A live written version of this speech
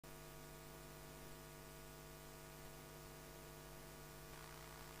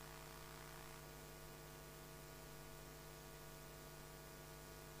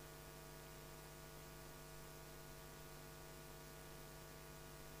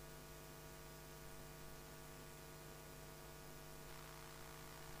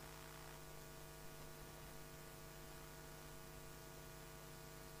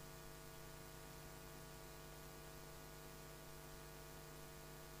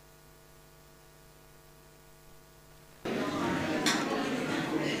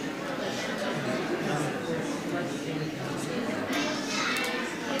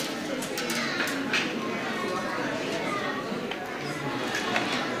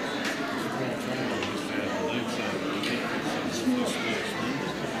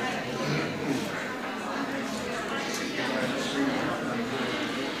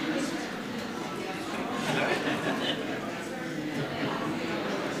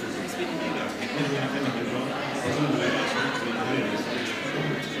Aynen.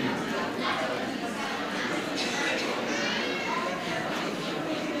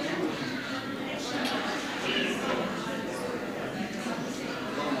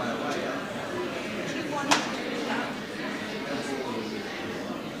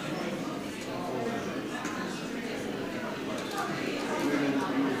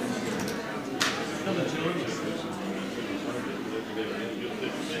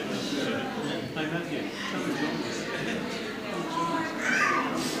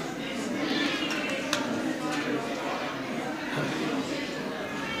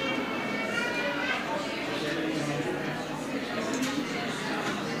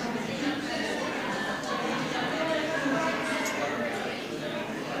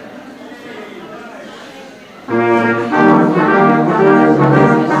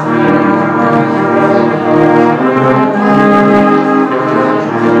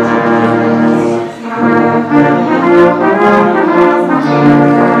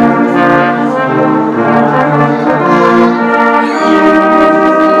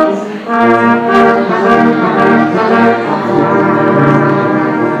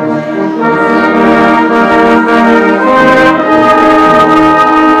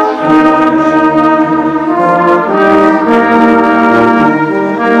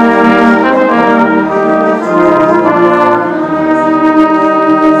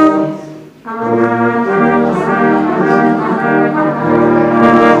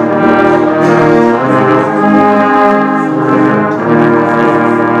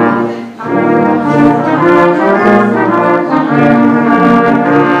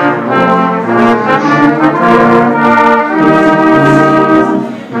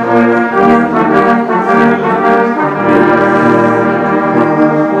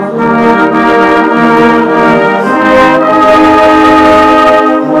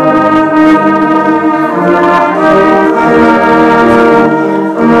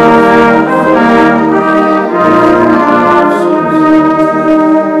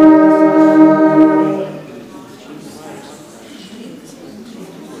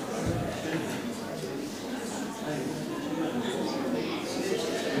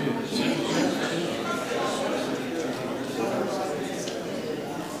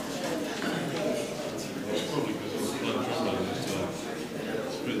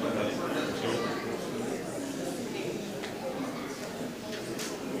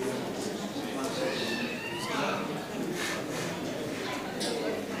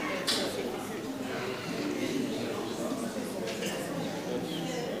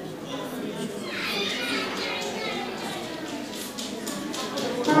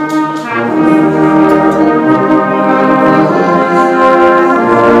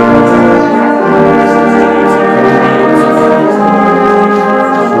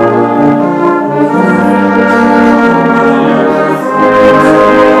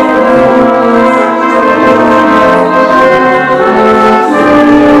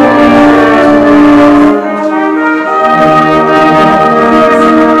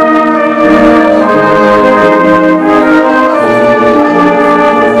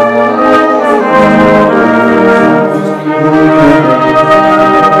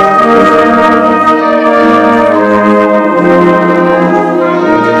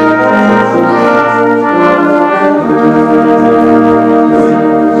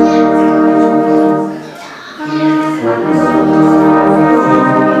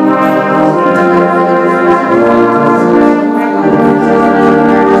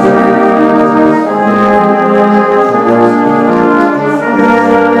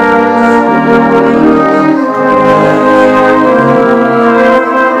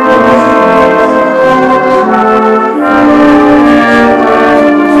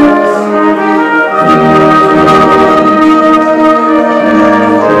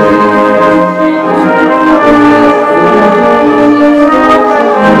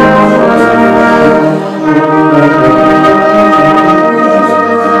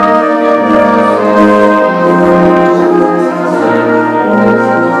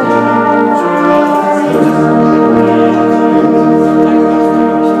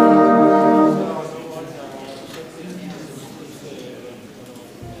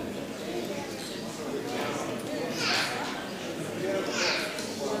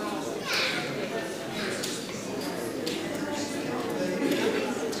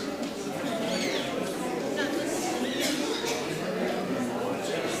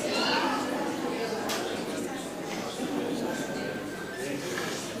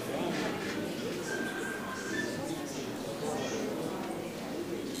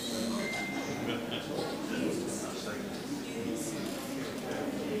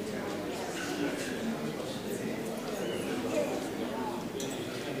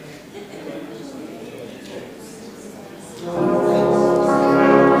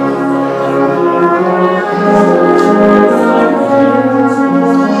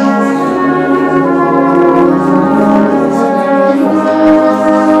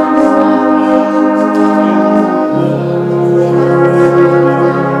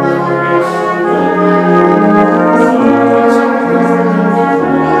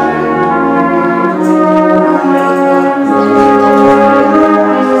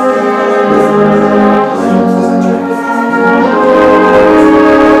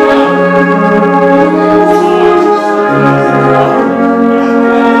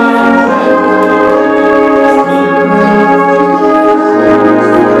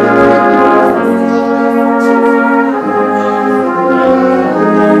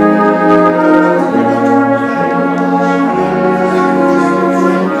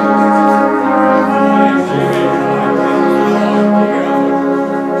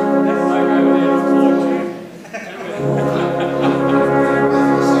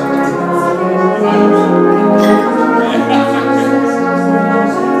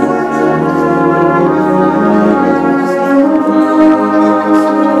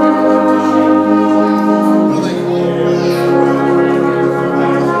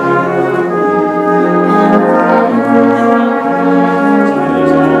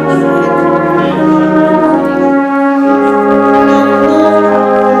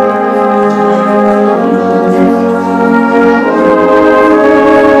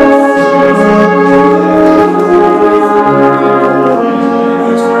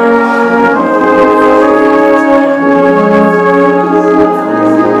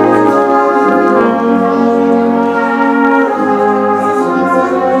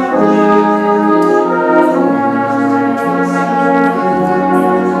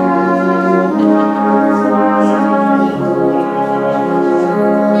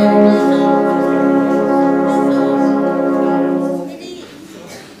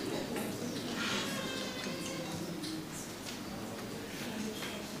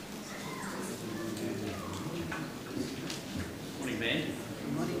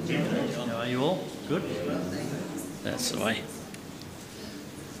 Are you all good? That's the way.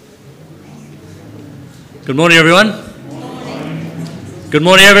 Good morning, everyone. Good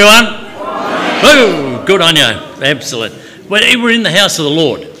morning, everyone. Oh, good on you. Excellent. Well, we're in the house of the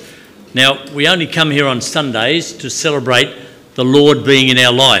Lord. Now, we only come here on Sundays to celebrate the Lord being in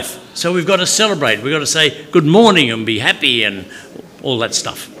our life. So we've got to celebrate. We've got to say good morning and be happy and all that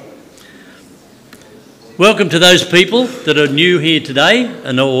stuff. Welcome to those people that are new here today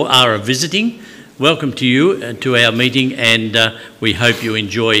and or are visiting. Welcome to you to our meeting, and we hope you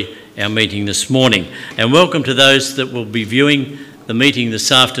enjoy our meeting this morning. And welcome to those that will be viewing the meeting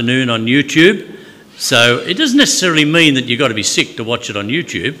this afternoon on YouTube. So it doesn't necessarily mean that you've got to be sick to watch it on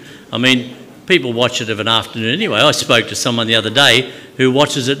YouTube. I mean, people watch it of an afternoon anyway. I spoke to someone the other day who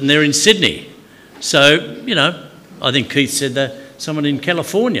watches it and they're in Sydney. So, you know, I think Keith said that someone in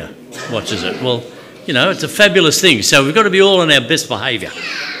California watches it. Well, you know, it's a fabulous thing. So we've got to be all on our best behaviour.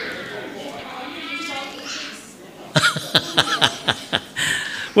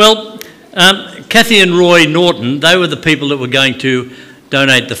 Well, Kathy and Roy Norton, they were the people that were going to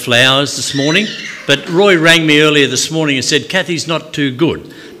donate the flowers this morning. But Roy rang me earlier this morning and said, Kathy's not too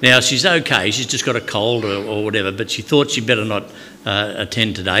good. Now, she's okay. She's just got a cold or whatever, but she thought she'd better not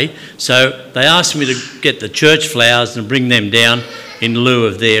attend today. So they asked me to get the church flowers and bring them down in lieu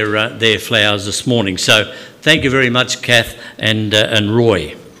of their flowers this morning. So thank you very much, Kath and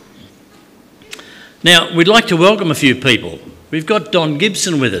Roy. Now, we'd like to welcome a few people. We've got Don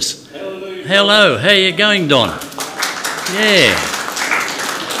Gibson with us. Hello. How are you going, Don? Yeah.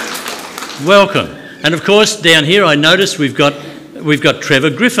 Welcome. And of course, down here I noticed we've got Trevor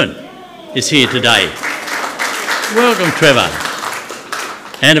Griffin is here today. Welcome, Trevor.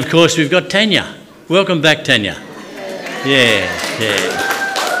 And of course we've got Tanya. Welcome back, Tanya. Yeah.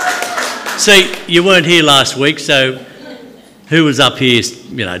 See, you weren't here last week, so who was up here,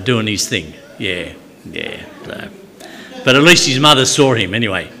 you know, doing his thing? Yeah. So. But at least his mother saw him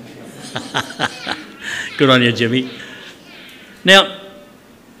anyway. Good on you, Jimmy. Now,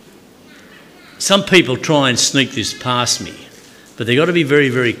 some people try and sneak this past me, but they've got to be very,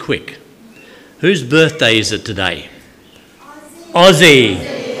 very quick. Whose birthday is it today? Ozzy.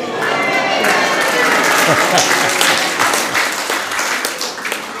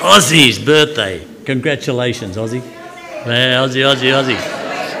 Ozzy's birthday. Congratulations, Ozzy. Yeah, Ozzy.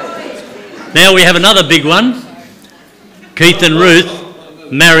 Now we have another big one. Keith and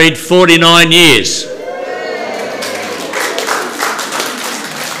Ruth, married 49 years.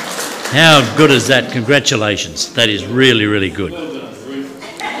 How good is that? Congratulations. That is really, really good.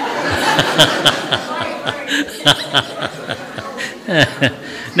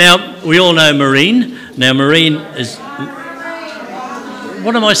 Now, we all know Maureen. Now, Maureen is...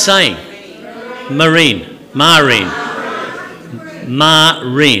 What am I saying? Maureen.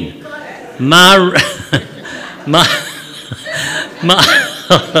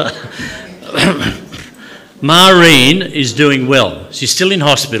 Maureen is doing well. She's still in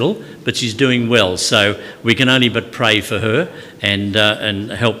hospital, but she's doing well. So we can only but pray for her and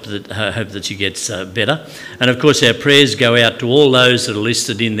hope that she gets better. And of course, our prayers go out to all those that are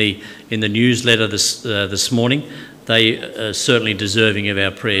listed in the newsletter this morning. They are certainly deserving of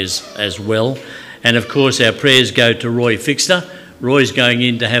our prayers as well. And of course, our prayers go to Roy Fixter. Roy's going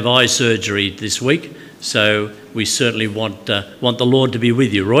in to have eye surgery this week, so we certainly want the Lord to be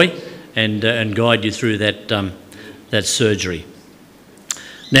with you, Roy, and guide you through that surgery.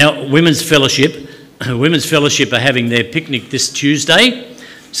 Now, Women's Fellowship are having their picnic this Tuesday,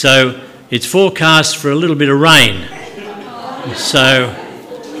 so it's forecast for a little bit of rain. So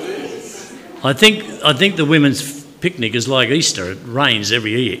I think the women's picnic is like Easter. It rains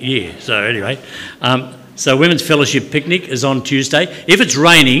every year. So anyway, so Women's Fellowship picnic is on Tuesday. If it's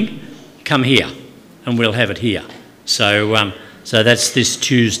raining, come here and we'll have it here. So that's this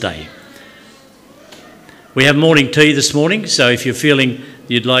Tuesday. We have morning tea this morning, so if you're feeling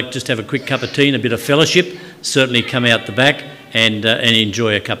you'd like just to have a quick cup of tea and a bit of fellowship, certainly come out the back and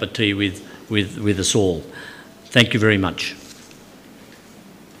enjoy a cup of tea with us all. Thank you very much.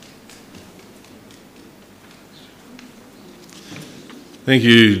 Thank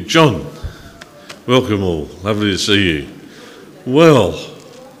you, John. Welcome all. Lovely to see you. Well,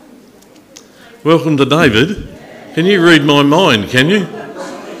 welcome to David. Can you read my mind, can you?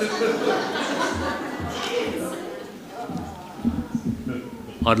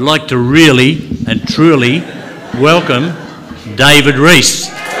 I'd like to really and truly welcome David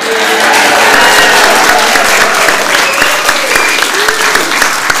Reese.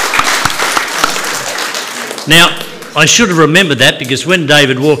 Now, I should have remembered that because when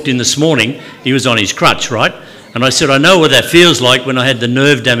David walked in this morning, he was on his crutch, right? And I said, I know what that feels like when I had the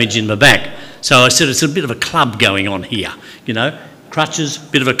nerve damage in my back. So I said it's a bit of a club going on here, you know, crutches,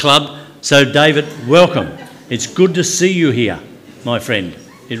 bit of a club. So David, welcome. It's good to see you here, my friend.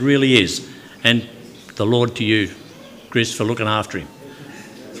 It really is. And the Lord to you, Chris, for looking after him.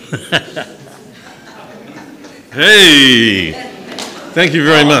 Hey, thank you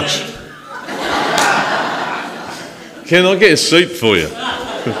very much. Can I get a seat for you?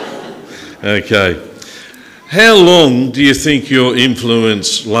 Okay. How long do you think your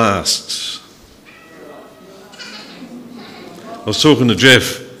influence lasts? I was talking to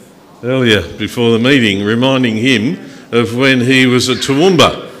Jeff earlier before the meeting, reminding him of when he was at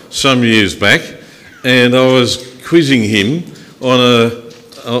Toowoomba some years back, and I was quizzing him on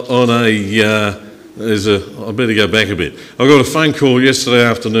I better go back a bit. I got a phone call yesterday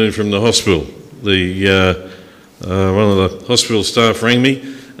afternoon from the hospital. One of the hospital staff rang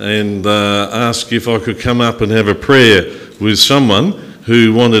me and asked if I could come up and have a prayer with someone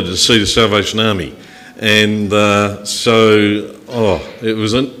who wanted to see the Salvation Army. And so it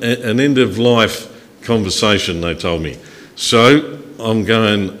was an end-of-life conversation, they told me. So I'm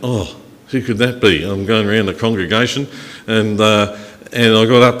going, who could that be? I'm going around the congregation, and I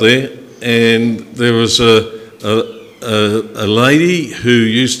got up there, and there was a lady who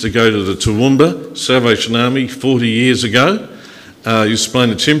used to go to the Toowoomba Salvation Army 40 years ago. Used to play in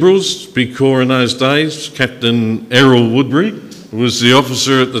the Timbrels, big corps in those days. Captain Errol Woodbury was the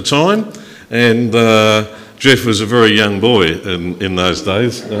officer at the time, and Jeff was a very young boy in those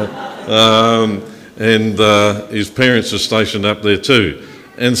days. And his parents are stationed up there too.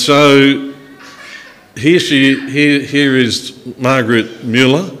 And so here is Margaret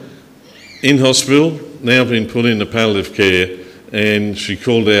Mueller in hospital, now been put into palliative care, and she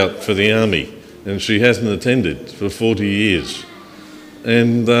called out for the army, and she hasn't attended for 40 years.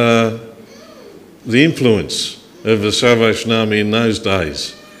 And the influence of the Salvation Army in those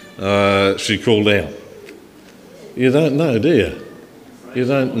days, she called out. You don't know, do you? You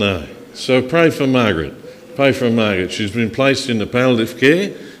don't know. So pray for Margaret. Pray for Margaret. She's been placed into palliative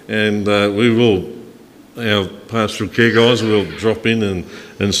care, and our pastoral care guys will drop in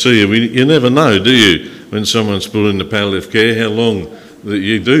and see you. You never know, do you, when someone's put into palliative care, how long that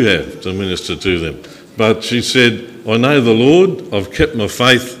you do have to minister to them. But she said, I know the Lord, I've kept my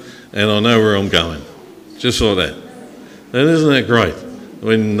faith, and I know where I'm going. Just like that. And isn't that great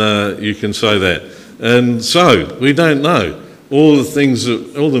when you can say that? And so, we don't know all the things,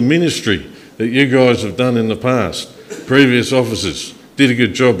 all the ministry that you guys have done in the past. Previous officers did a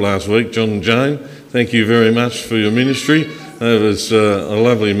good job last week, John and Jane. Thank you very much for your ministry. It was a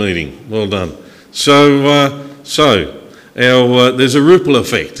lovely meeting. Well done. So there's a ripple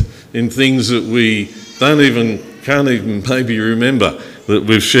effect in things that we can't even maybe remember, that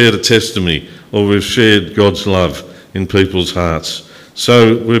we've shared a testimony or we've shared God's love in people's hearts.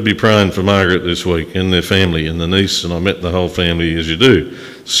 So we'll be praying for Margaret this week and their family and the niece, and I met the whole family as you do.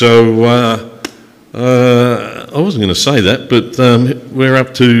 So I wasn't going to say that, but we're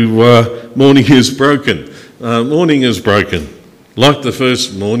up to Morning is Broken. Morning is broken. Like the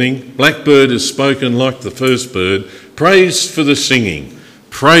first morning, blackbird has spoken like the first bird. Praise for the singing,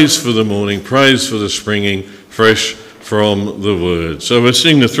 praise for the morning, praise for the springing, fresh from the word. So we'll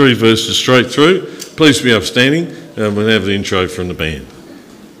sing the 3 verses straight through. Please be upstanding, and we'll have the intro from the band.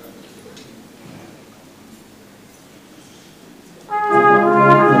 Thank you.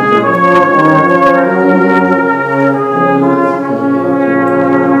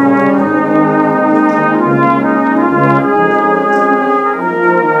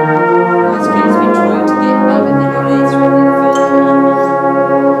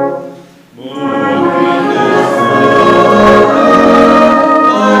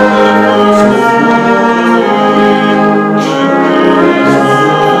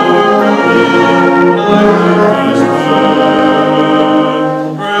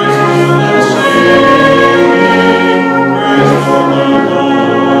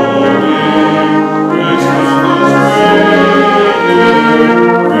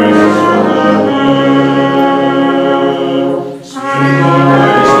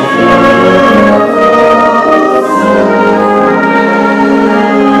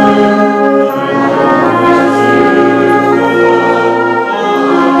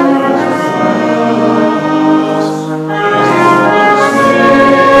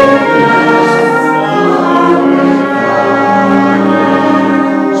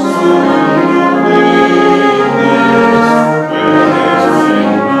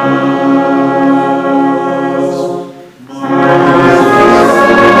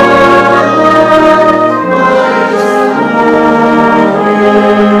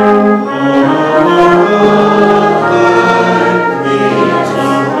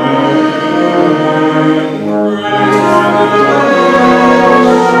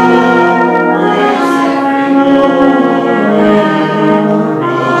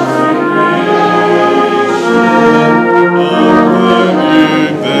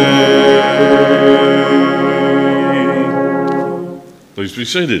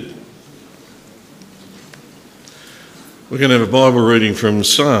 seated. We're going to have a Bible reading from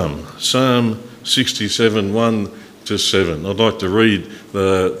Psalm 67, 1 to 7. I'd like to read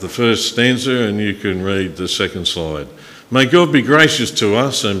the first stanza and you can read the second slide. May God be gracious to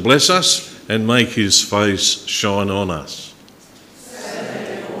us and bless us and make his face shine on us.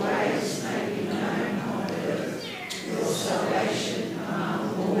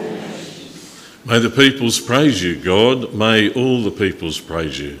 May the peoples praise you, God. May all the peoples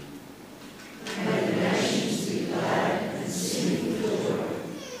praise you. May the nations be glad and sing for joy,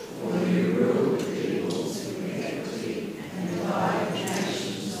 for you rule the peoples with equity and divide the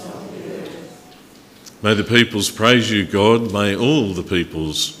nations of the earth. May the peoples praise you, God. May all the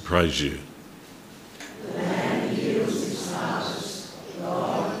peoples praise you. The land yields its harvest.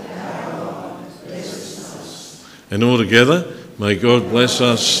 God, our God, blesses us. And all together, may God bless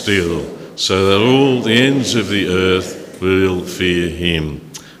us still, so that all the ends of the earth will fear him.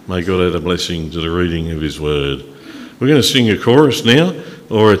 May God add a blessing to the reading of his word. We're going to sing a chorus now,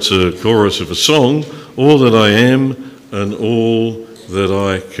 or it's a chorus of a song, All That I Am and All That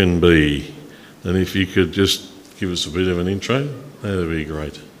I Can Be. And if you could just give us a bit of an intro, that would be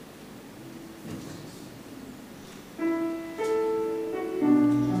great.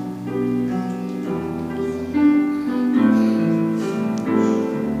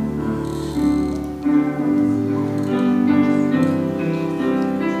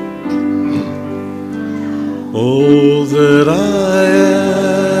 All that I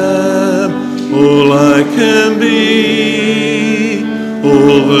am, all I can be,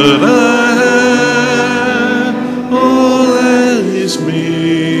 all that I have, all that is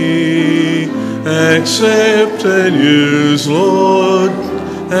me. Accept and use, Lord,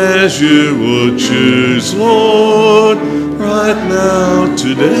 as you would choose, Lord, right now,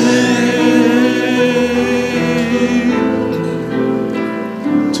 today.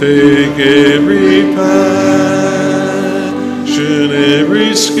 Take every passion,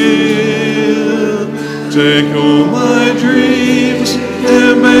 every skill, take all my dreams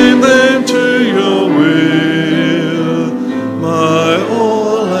and bend them to your will. My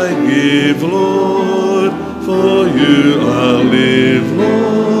all I give, Lord, for you I'll live,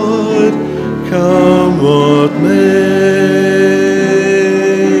 Lord, come what may.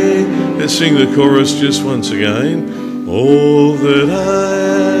 Let's sing the chorus just once again. All that I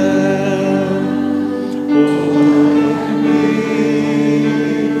am, all I can be,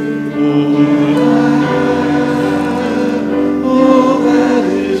 all that I have, all that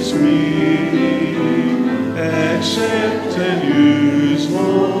is me. Accept and use,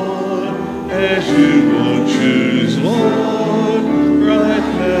 Lord, as you will choose, Lord, right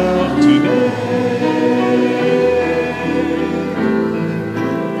now, today.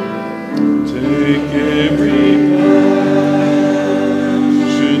 Take every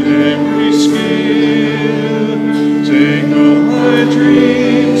every skill, take all my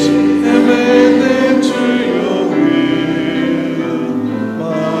dreams and bend them to your will.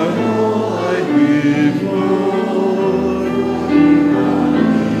 My all I give, Lord.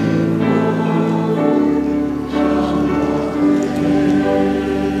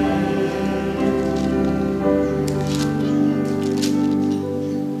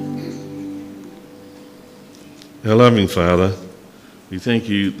 Our loving Father, we thank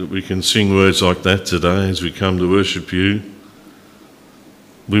you that we can sing words like that today as we come to worship you.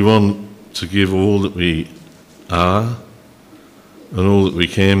 We want to give all that we are and all that we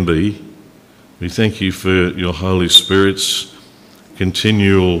can be. We thank you for your Holy Spirit's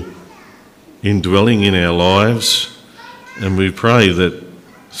continual indwelling in our lives, and we pray that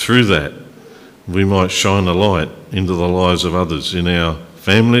through that we might shine a light into the lives of others in our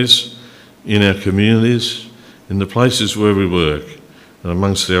families, in our communities, in the places where we work, and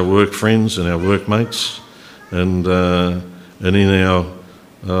amongst our work friends and our workmates, and in our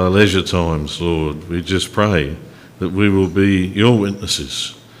leisure times, Lord. We just pray that we will be your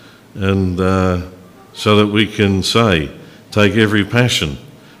witnesses, and so that we can say, take every passion,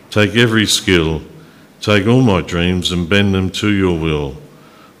 take every skill, take all my dreams and bend them to your will.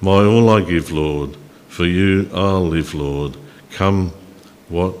 My all I give, Lord, for you I'll live, Lord, come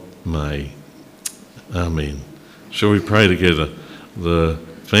what may. Amen. Shall we pray together the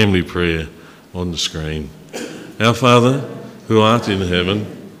family prayer on the screen? Our Father, who art in heaven,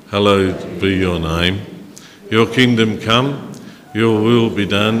 hallowed be your name. Your kingdom come, your will be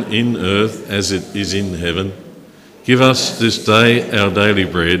done in earth as it is in heaven. Give us this day our daily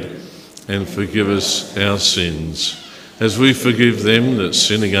bread, and forgive us our sins, as we forgive them that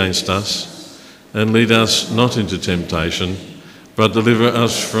sin against us. And lead us not into temptation, but deliver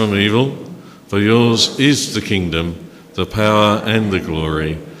us from evil. For yours is the kingdom, the power and the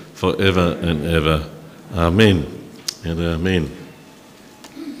glory forever and ever. Amen and amen.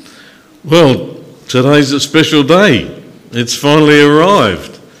 Well, today's a special day. It's finally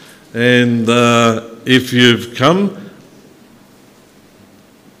arrived. And if you've come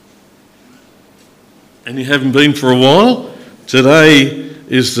and you haven't been for a while, today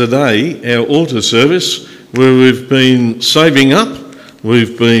is the day, our altar service, where we've been saving up,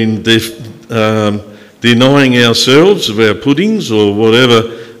 we've been denying ourselves of our puddings or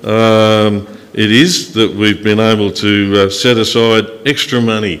whatever it is that we've been able to set aside extra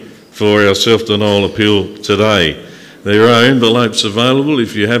money for our self-denial appeal today. There are envelopes available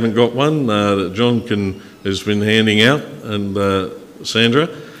if you haven't got one that John has been handing out, and Sandra,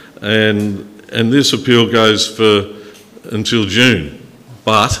 and this appeal goes for until June.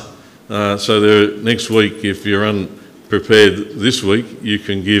 But so next week, if you're unprepared this week, you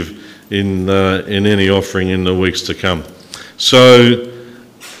can give in any offering in the weeks to come. So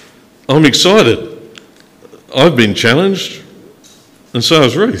I'm excited. I've been challenged, and so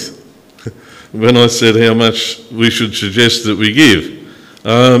has Ruth, when I said how much we should suggest that we give.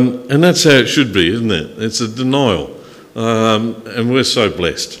 And that's how it should be, isn't it? It's a denial. And we're so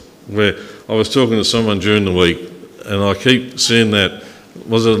blessed. I was talking to someone during the week, and I keep seeing that,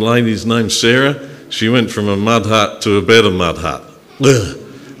 was it a lady's name, Sarah? She went from a mud hut to a better mud hut.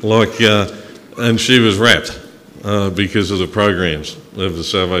 And she was wrapped because of the programs of the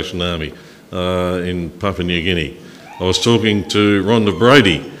Salvation Army in Papua New Guinea. I was talking to Rhonda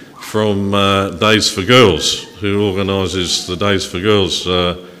Brody from Days for Girls, who organises the Days for Girls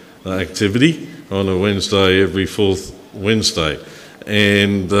activity on a Wednesday, every fourth Wednesday,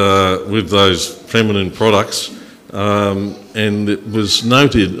 and with those feminine products. And it was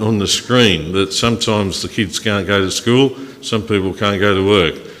noted on the screen that sometimes the kids can't go to school, some people can't go to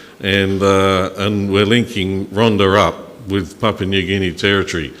work, and we're linking Rhonda up with Papua New Guinea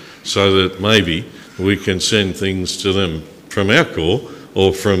territory so that maybe we can send things to them from our corps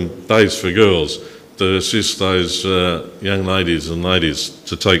or from Days for Girls to assist those young ladies and ladies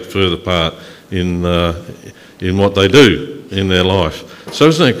to take further part in what they do in their life. So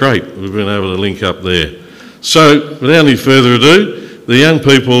isn't that great? We've been able to link up there. So without any further ado, the young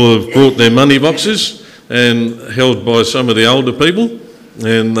people have brought their money boxes and held by some of the older people,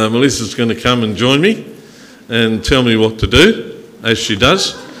 and Melissa's going to come and join me and tell me what to do, as she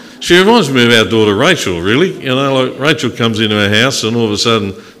does. She reminds me of our daughter Rachel, really. You know, like Rachel comes into our house and all of a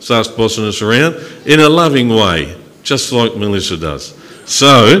sudden starts bossing us around in a loving way, just like Melissa does.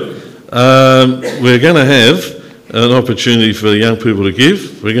 So we're going to have an opportunity for the young people to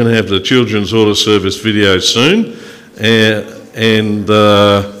give. We're going to have the children's order service video soon, and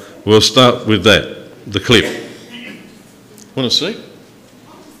we'll start with that, the clip. Want to see?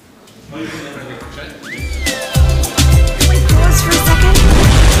 Can we pause for a second?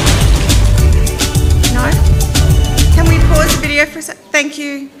 No? Can we pause the video for a second? Thank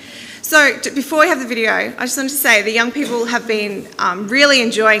you. So before we have the video, I just wanted to say the young people have been really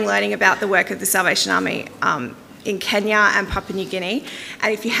enjoying learning about the work of the Salvation Army in Kenya and Papua New Guinea.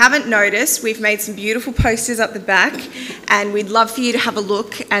 And if you haven't noticed, we've made some beautiful posters up the back, and we'd love for you to have a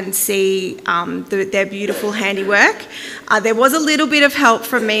look and see their beautiful handiwork. There was a little bit of help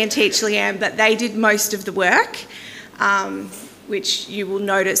from me and Teacher Leanne, but they did most of the work, which you will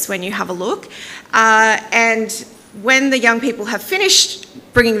notice when you have a look. And when the young people have finished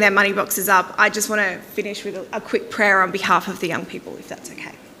bringing their money boxes up, I just want to finish with a quick prayer on behalf of the young people, if that's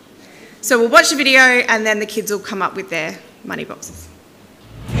okay. So we'll watch the video and then the kids will come up with their money boxes.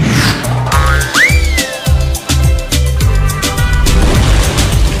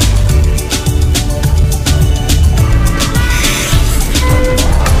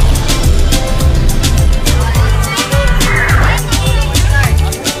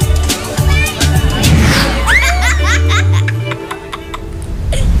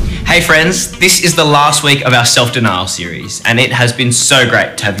 Hey friends, this is the last week of our self-denial series, and it has been so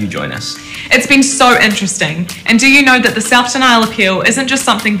great to have you join us. It's been so interesting. And do you know that the self-denial appeal isn't just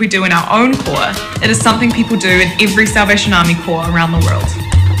something we do in our own corps, it is something people do in every Salvation Army corps around the world.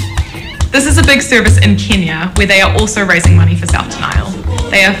 This is a big service in Kenya where they are also raising money for self-denial.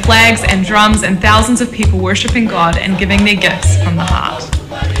 They have flags and drums and thousands of people worshipping God and giving their gifts from the heart.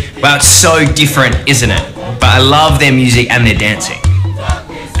 Wow, it's so different, isn't it? But I love their music and their dancing.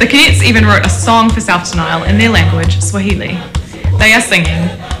 The cadets even wrote a song for self-denial in their language, Swahili. They are singing.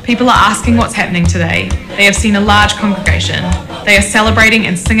 People are asking what's happening today. They have seen a large congregation. They are celebrating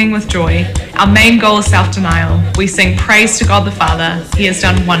and singing with joy. Our main goal is self-denial. We sing praise to God the Father. He has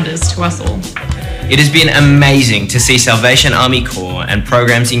done wonders to us all. It has been amazing to see Salvation Army Corps and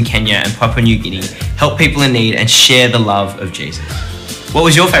programs in Kenya and Papua New Guinea help people in need and share the love of Jesus. What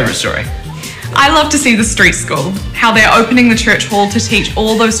was your favourite story? I love to see the street school, how they're opening the church hall to teach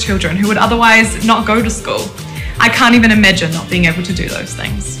all those children who would otherwise not go to school. I can't even imagine not being able to do those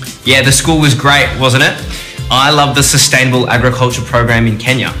things. Yeah, the school was great, wasn't it? I love the sustainable agriculture program in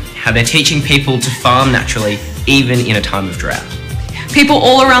Kenya, how they're teaching people to farm naturally, even in a time of drought. People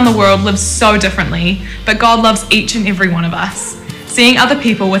all around the world live so differently, but God loves each and every one of us. Seeing other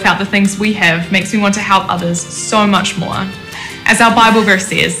people without the things we have makes me want to help others so much more. As our Bible verse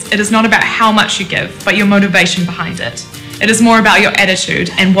says, it is not about how much you give, but your motivation behind it. It is more about your attitude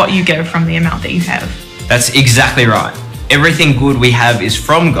and what you give from the amount that you have. That's exactly right. Everything good we have is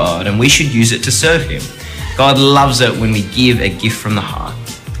from God, and we should use it to serve Him. God loves it when we give a gift from the heart.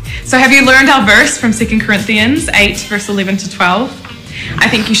 So have you learned our verse from 2 Corinthians 8, verse 11 to 12? I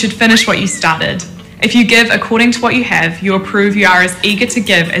think you should finish what you started. If you give according to what you have, you will prove you are as eager to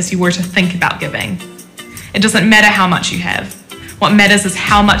give as you were to think about giving. It doesn't matter how much you have. What matters is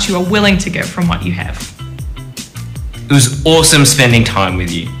how much you are willing to give from what you have. It was awesome spending time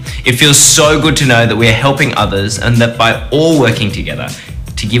with you. It feels so good to know that we are helping others and that by all working together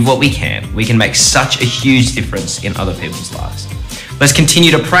to give what we can make such a huge difference in other people's lives. Let's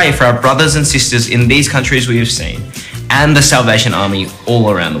continue to pray for our brothers and sisters in these countries we have seen and the Salvation Army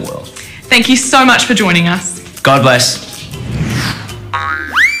all around the world. Thank you so much for joining us. God bless.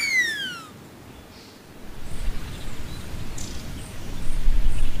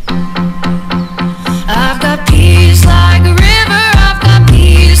 I've got peace like a river, I've got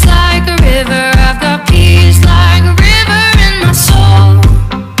peace like a river, I've got peace like a river in my soul.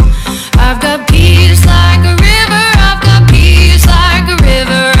 I've got peace like a river, I've got peace like a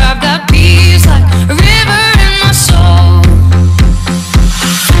river, I've got peace like a river in my soul.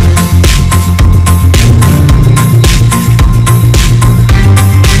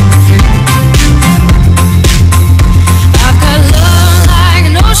 I've got love like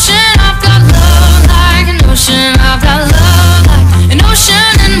an ocean, I've got love like an ocean, I've got love like an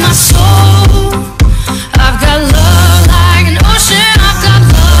ocean in my soul. I've got love like an ocean, I've got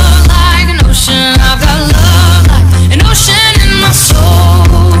love like an ocean, I've got love like an ocean in my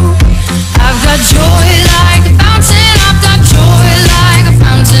soul. I've got joy like a fountain, I've got joy like a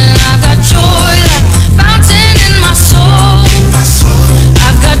fountain, I've got joy like a fountain in my soul.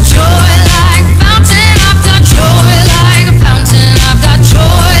 I've got joy like a fountain, I've got joy like a fountain, I've got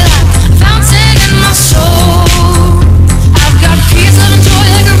joy like a fountain in my soul. I've got peace, love and joy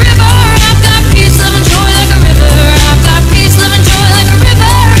like a river, I've got peace, love and joy like a river, I've got peace, love and joy like a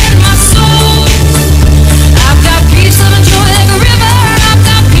river in my soul. I've got peace, love and joy like a river, I've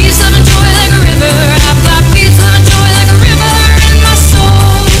got peace, love and joy like a river, I've got peace, love and joy like a river in my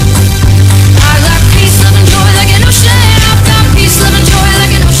soul. I've got peace, love and joy like an ocean, I've got peace, love and joy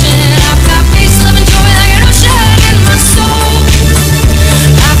like an ocean, I've got peace, love and joy like an ocean in my soul.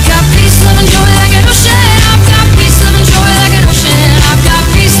 I've got peace, love and joy like an ocean, I've got peace, love and joy like an ocean, I've got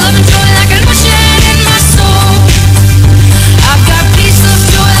peace, love and joy like an ocean in my soul. I've got peace, love and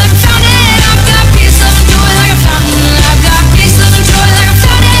joy like a fountain, I've got peace, love and joy like a fountain, I've got peace, love and joy like a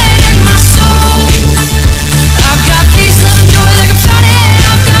fountain in my soul. I've got peace, love and joy like a fountain,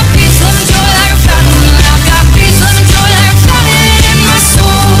 I've got peace, love and joy like a fountain, I've got peace, love and joy like a fountain in my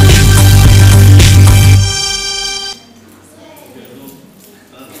soul.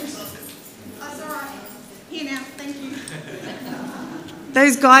 That's all right. Here now, thank you.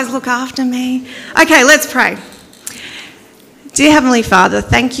 Those guys look after me. Okay, let's pray. Dear Heavenly Father,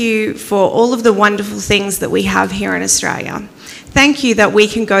 thank you for all of the wonderful things that we have here in Australia. Thank you that we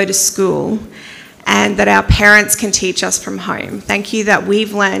can go to school and that our parents can teach us from home. Thank you that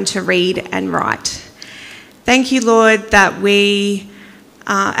we've learned to read and write. Thank you, Lord, that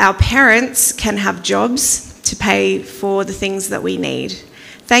our parents can have jobs to pay for the things that we need.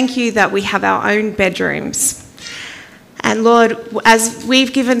 Thank you that we have our own bedrooms. And Lord, as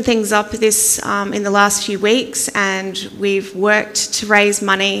we've given things up in the last few weeks and we've worked to raise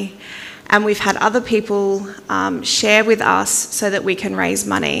money and we've had other people share with us so that we can raise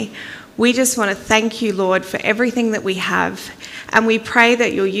money, we just want to thank you, Lord, for everything that we have. And we pray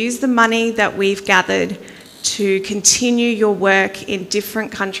that you'll use the money that we've gathered to continue your work in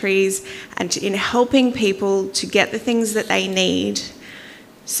different countries and in helping people to get the things that they need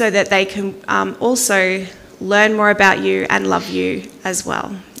so that they can also learn more about you and love you as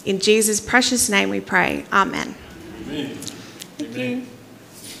well. In Jesus' precious name we pray. Amen. Amen. Thank you.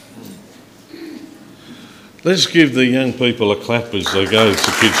 Let's give the young people a clap as they go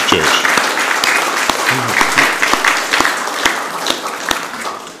to kids' church.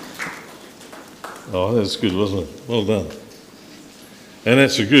 Oh, that's good, wasn't it? Well done. And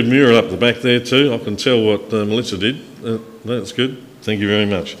that's a good mural up the back there too. I can tell what Melissa did. That's good. Thank you very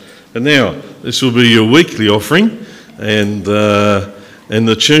much. And now, this will be your weekly offering, and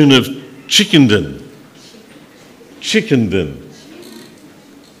the tune of Chickenden. Chickenden.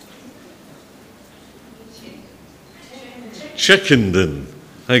 Chickenden.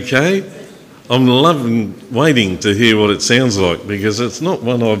 Okay? I'm waiting to hear what it sounds like, because it's not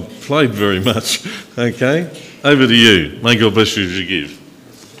one I've played very much. Okay? Over to you. May God bless you as you give.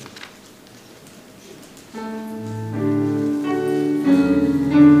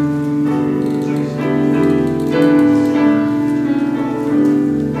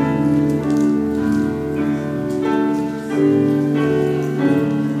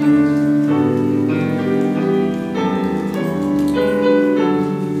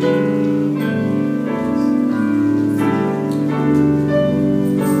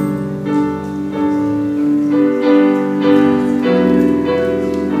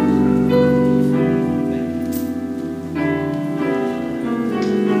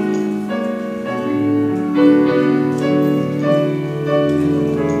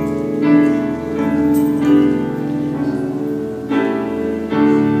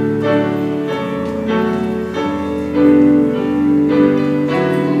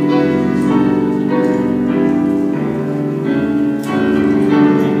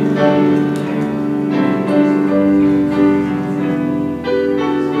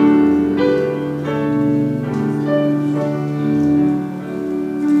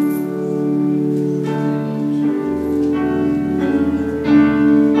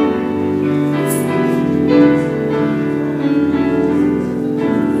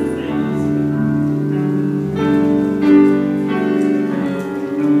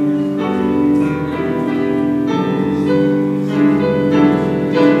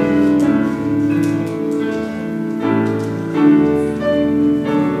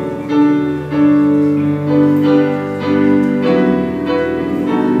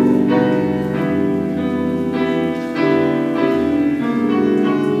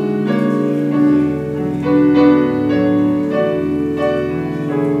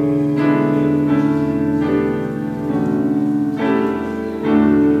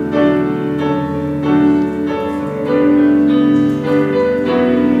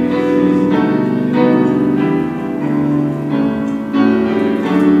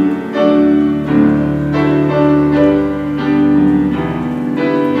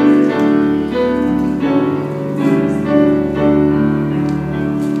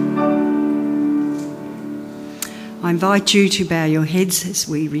 I invite you to bow your heads as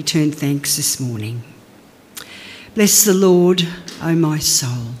we return thanks this morning. Bless the Lord, O my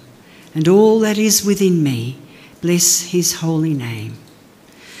soul, and all that is within me. Bless his holy name.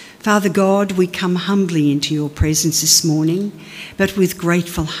 Father God, we come humbly into your presence this morning, but with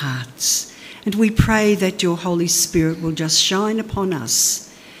grateful hearts. And we pray that your Holy Spirit will just shine upon us.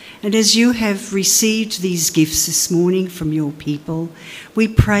 And as you have received these gifts this morning from your people, we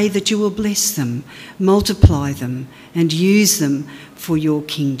pray that you will bless them, multiply them, and use them for your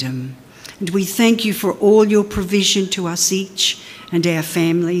kingdom. And we thank you for all your provision to us each, and our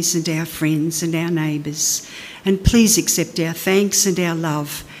families and our friends and our neighbours. And please accept our thanks and our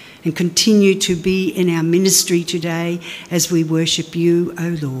love, and continue to be in our ministry today as we worship you,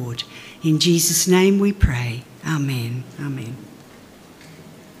 O Lord. In Jesus' name we pray. Amen. Amen.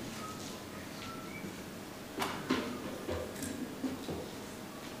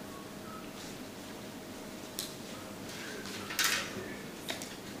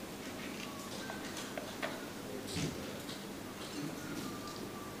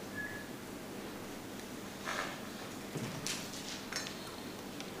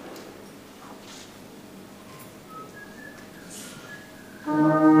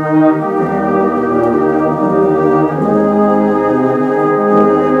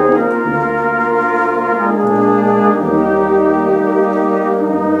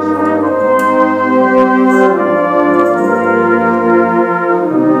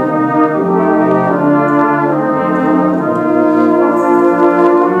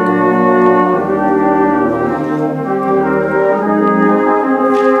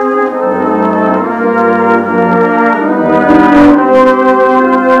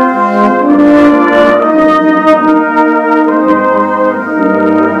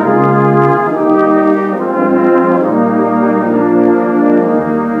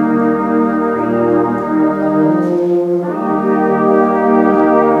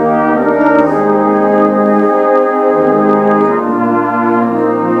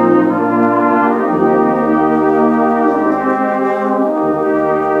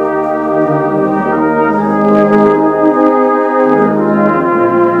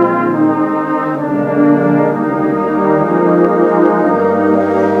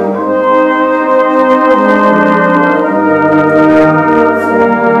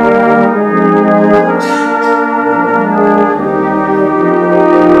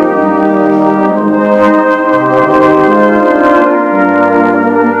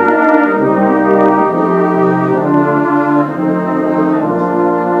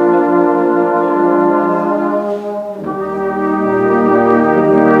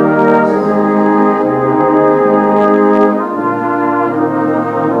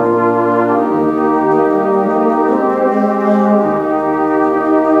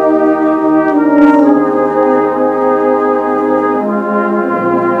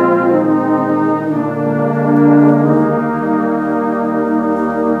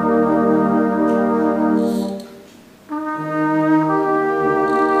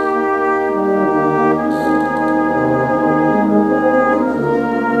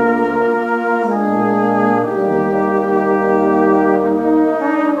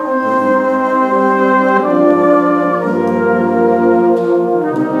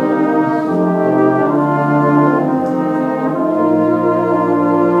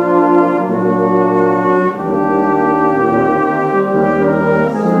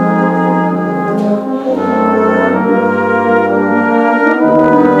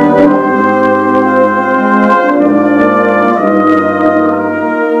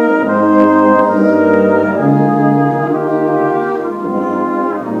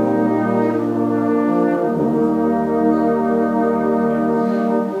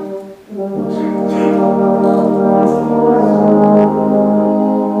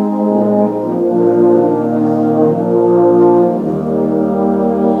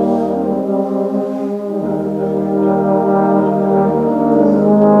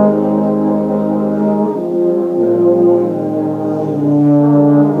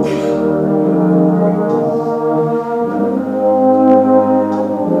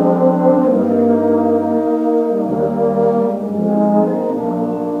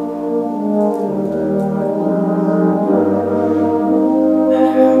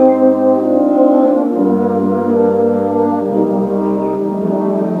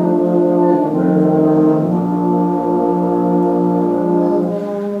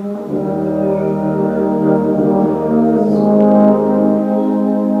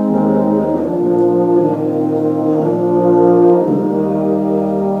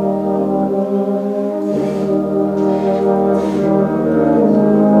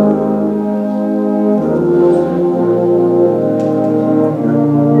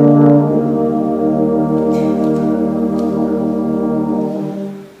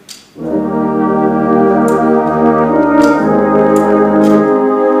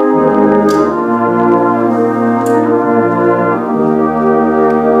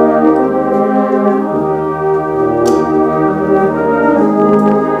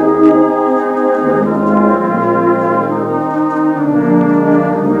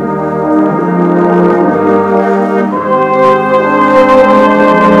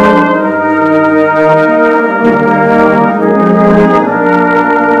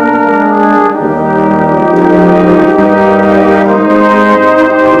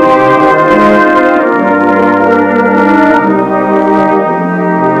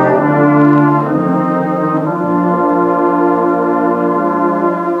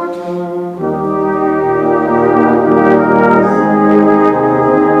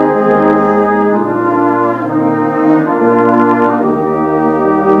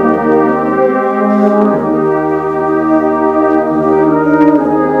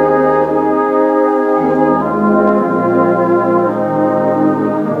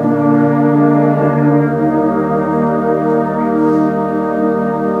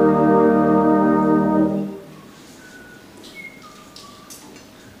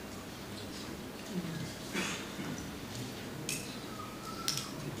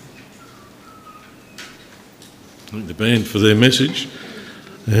 the band for their message,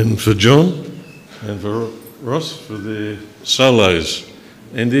 and for John and for Ross for their solos.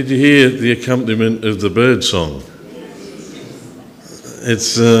 And did you hear the accompaniment of the bird song?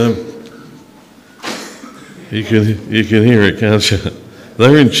 It's you can hear it, can't you?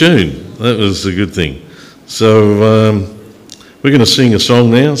 They're in tune. That was the good thing. So we're going to sing a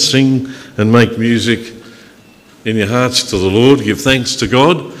song now. Sing and make music in your hearts to the Lord. Give thanks to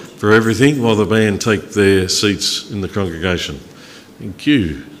God for everything while the band take their seats in the congregation. Thank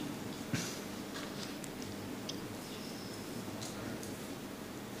you.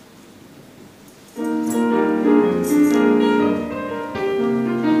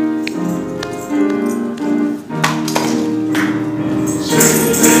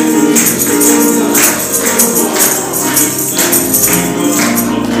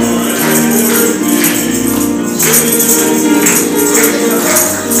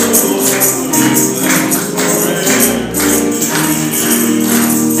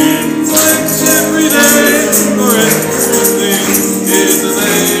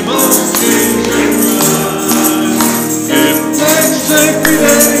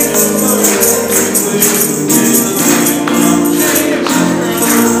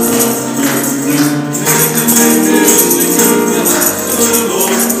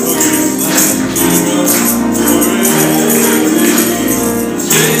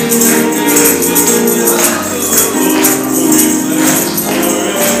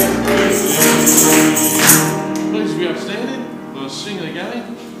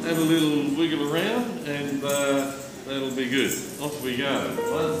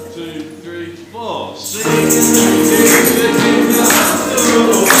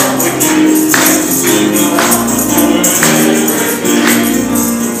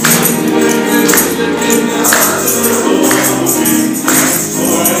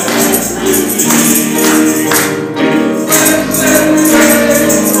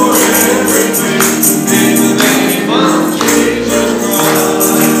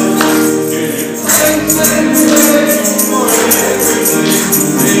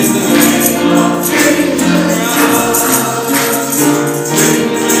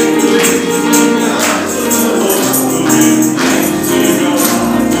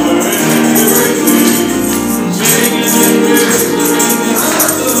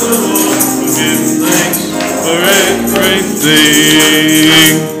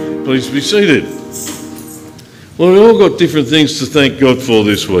 Please be seated. Well, we've all got different things to thank God for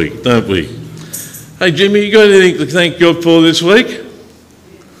this week, don't we? Hey, Jimmy, you got anything to thank God for this week?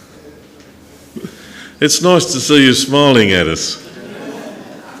 It's nice to see you smiling at us.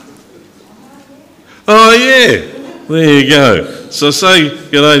 Oh, yeah. There you go. So say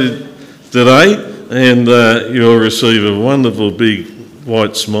g'day today and you'll receive a wonderful big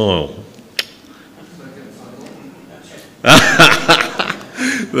white smile.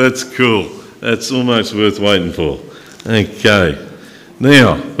 That's cool. That's almost worth waiting for. Okay.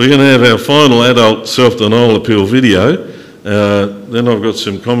 Now, we're going to have our final adult self-denial appeal video. Then I've got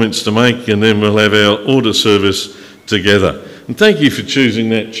some comments to make and then we'll have our order service together. And thank you for choosing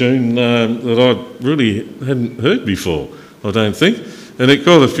that tune that I really hadn't heard before, I don't think. And it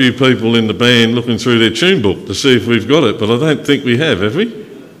got a few people in the band looking through their tune book to see if we've got it, but I don't think we have we?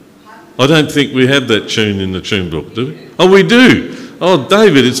 I don't think we have that tune in the tune book, do we? Oh, we do. Oh,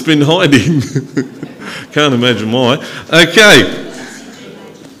 David, it's been hiding. Can't imagine why. Okay.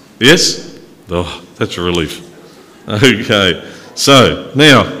 Yes? Oh, that's a relief. Okay. So,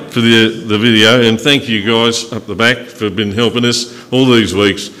 now for the video, and thank you guys up the back for been helping us all these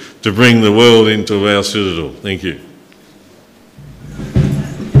weeks to bring the world into our citadel. Thank you.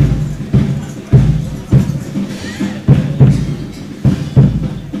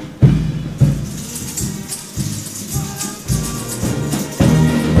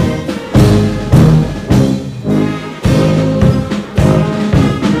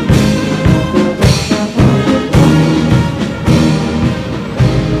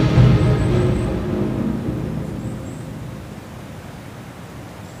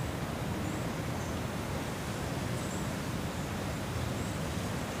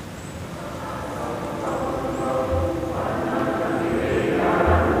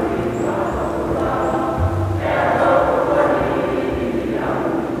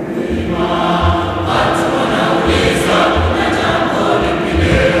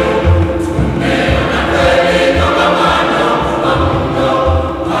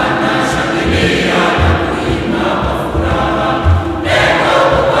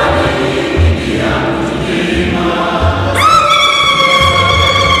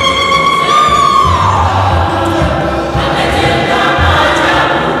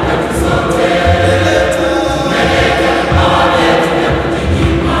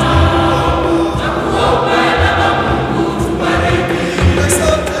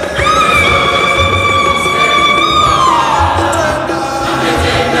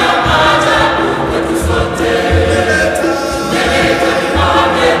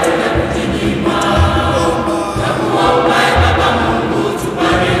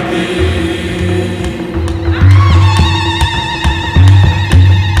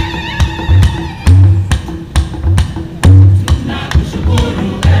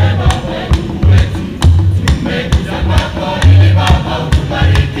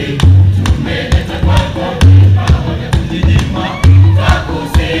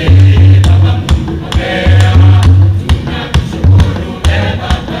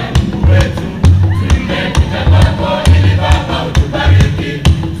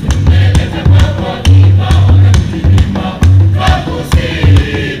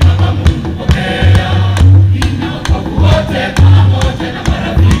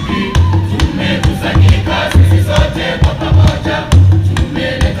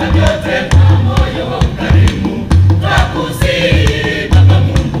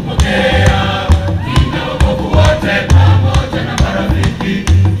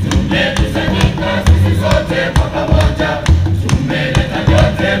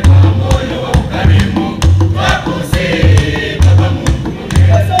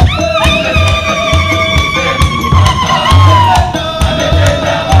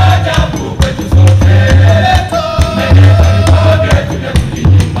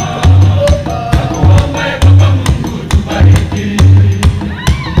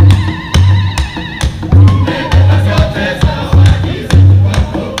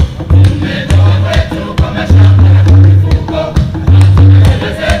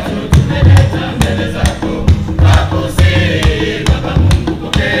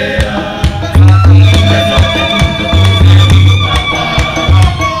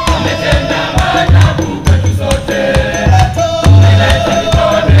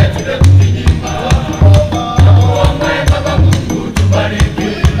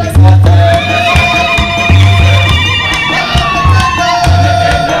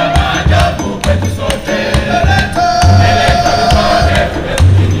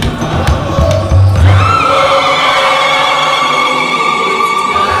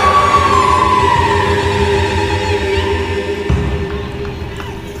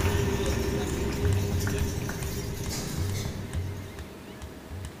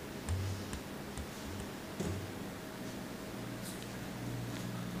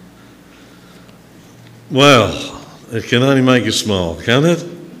 Well, it can only make you smile, can't it?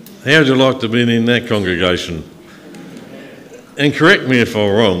 How would you like to be in that congregation? And correct me if I'm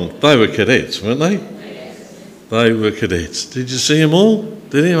wrong, they were cadets, weren't they? They were cadets. Did you see them all?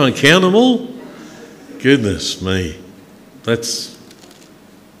 Did anyone count them all? Goodness me. That's...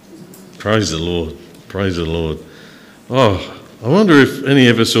 Praise the Lord. Praise the Lord. Oh, I wonder if any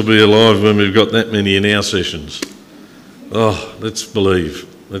of us will be alive when we've got that many in our sessions. Oh, let's believe.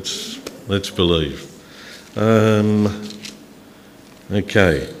 Let's believe.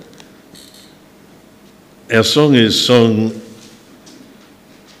 Okay. Our song is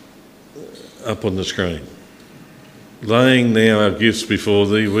up on the screen. Laying now our gifts before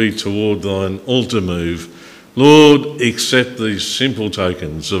thee, we toward thine altar move. Lord, accept these simple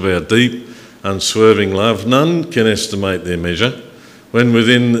tokens of our deep, unswerving love. None can estimate their measure. When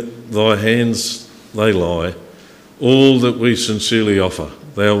within thy hands they lie, all that we sincerely offer,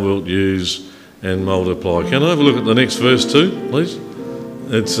 thou wilt use and multiply. Can I have a look at the next verse too, please?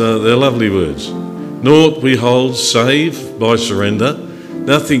 They're lovely words. Naught we hold save by surrender,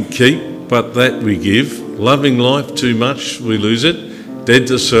 nothing keep but that we give. Loving life too much, we lose it. Dead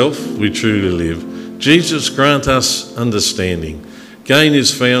to self, we truly live. Jesus, grant us understanding. Gain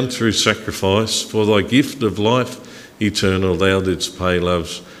is found through sacrifice. For thy gift of life eternal, thou didst pay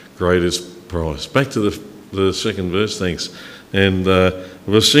love's greatest price. Back to the second verse, thanks. And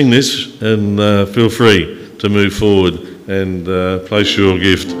we'll sing this, and feel free to move forward and place your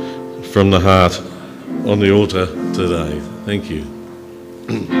gift from the heart on the altar today. Thank you.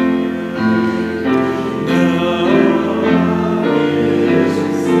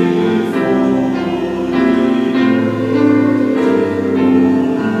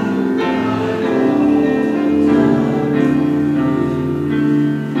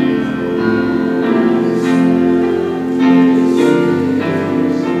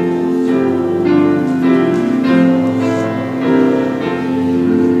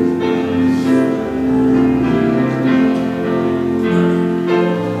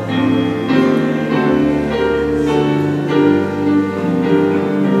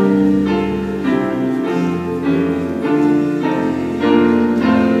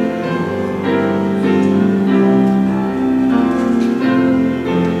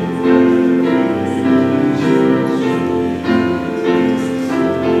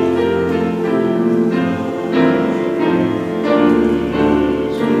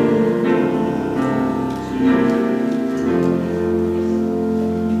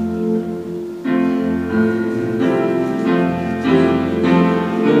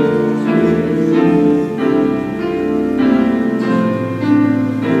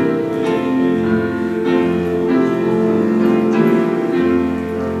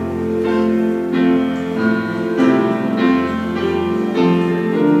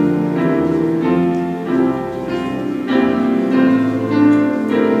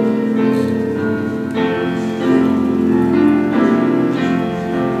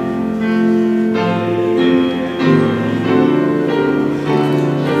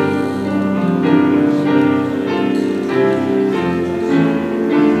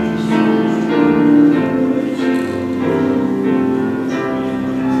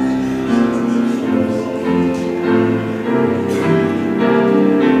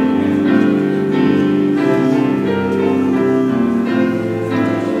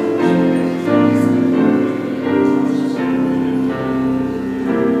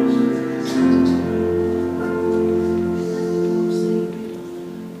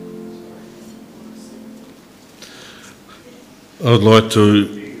 I'd like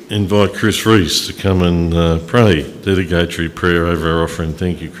to invite Chris Reese to come and pray dedicatory prayer over our offering.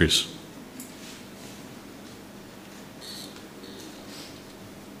 Thank you, Chris.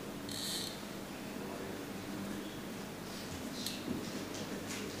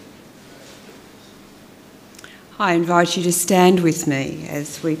 I invite you to stand with me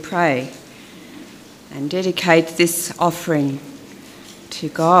as we pray and dedicate this offering to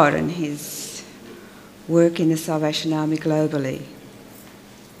God and His work in the Salvation Army globally.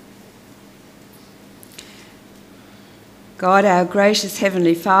 God, our gracious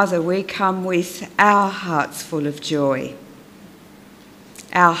Heavenly Father, we come with our hearts full of joy,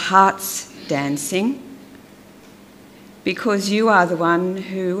 our hearts dancing, because you are the one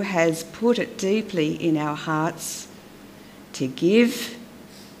who has put it deeply in our hearts to give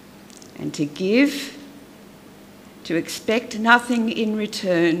and to give, to expect nothing in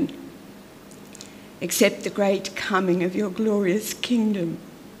return except the great coming of your glorious kingdom.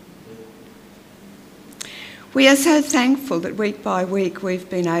 We are so thankful that week by week we've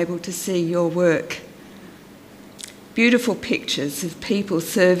been able to see your work. Beautiful pictures of people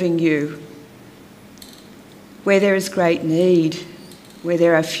serving you, where there is great need, where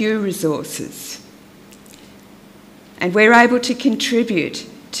there are few resources. And we're able to contribute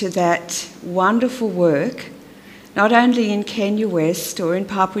to that wonderful work, not only in Kenya West or in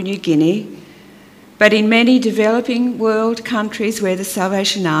Papua New Guinea, but in many developing world countries where the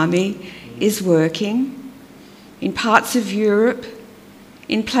Salvation Army is working, in parts of Europe,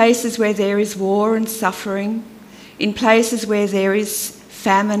 in places where there is war and suffering, in places where there is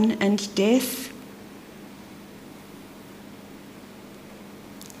famine and death.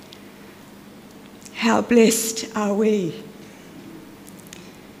 How blessed are we,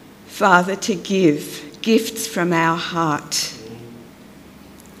 Father, to give gifts from our heart.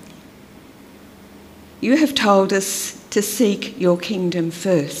 You have told us to seek your kingdom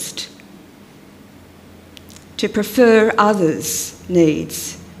first, to prefer others'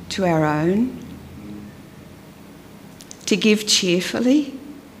 needs to our own, to give cheerfully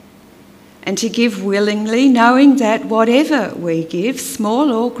and to give willingly, knowing that whatever we give,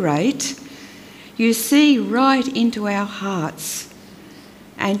 small or great, you see right into our hearts,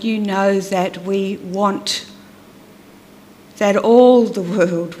 and you know that we want that all the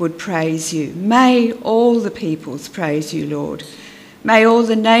world would praise you. May all the peoples praise you, Lord. May all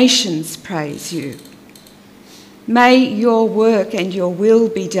the nations praise you. May your work and your will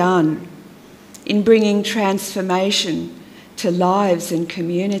be done in bringing transformation to lives and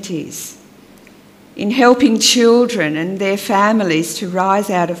communities, in helping children and their families to rise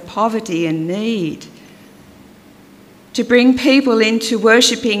out of poverty and need, to bring people into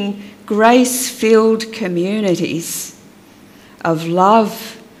worshipping grace-filled communities of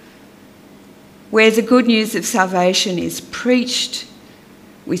love, where the good news of salvation is preached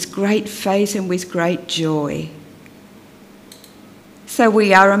with great faith and with great joy. So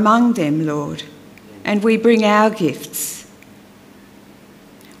we are among them, Lord, and we bring our gifts.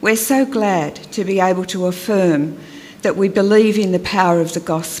 We're so glad to be able to affirm that we believe in the power of the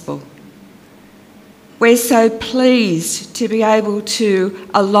gospel. We're so pleased to be able to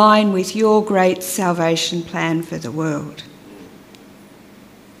align with your great salvation plan for the world.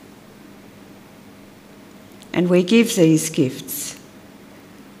 And we give these gifts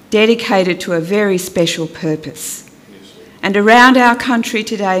dedicated to a very special purpose. And around our country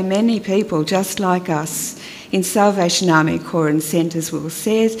today, many people just like us in Salvation Army Corps and centres will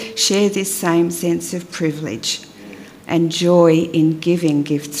share this same sense of privilege and joy in giving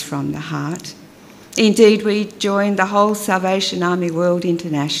gifts from the heart. Indeed, we join the whole Salvation Army world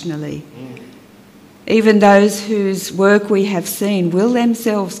internationally. Even those whose work we have seen will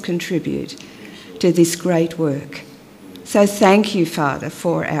themselves contribute to this great work. So thank you, Father,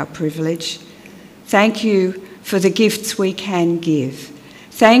 for our privilege. Thank you for the gifts we can give.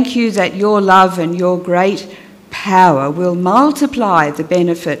 Thank you that your love and your great power will multiply the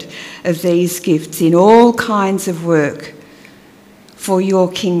benefit of these gifts in all kinds of work for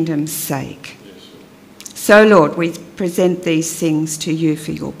your kingdom's sake. So, Lord, we present these things to you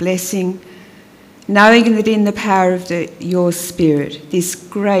for your blessing, knowing that in the power of your Spirit, this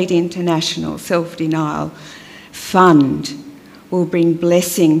great international self-denial fund will bring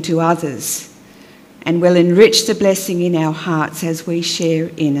blessing to others and will enrich the blessing in our hearts as we share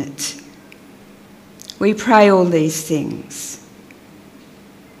in it. We pray all these things,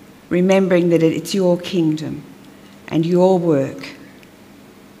 remembering that it's your kingdom and your work,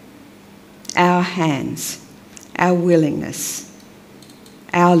 our hands, our willingness,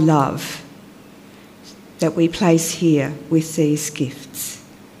 our love that we place here with these gifts.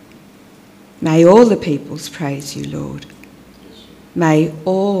 May all the peoples praise you, Lord. May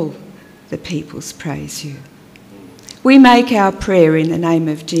all the peoples praise you. We make our prayer in the name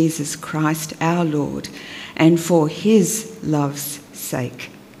of Jesus Christ, our Lord, and for his love's sake.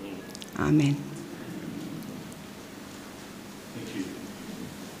 Amen. Thank you.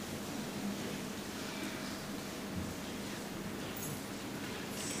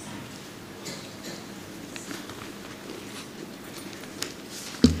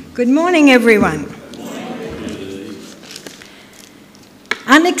 Good morning, everyone.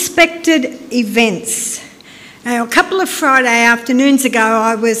 Unexpected events. Now, a couple of Friday afternoons ago,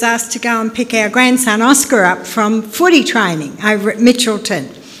 I was asked to go and pick our grandson Oscar up from footy training over at Mitchelton.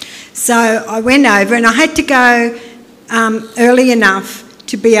 So I went over and I had to go early enough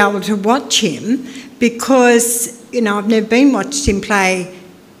to be able to watch him because, you know, I've never watched him play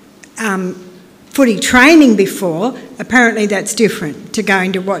footy training before. Apparently that's different to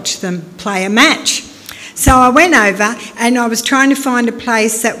going to watch them play a match. So I went over and I was trying to find a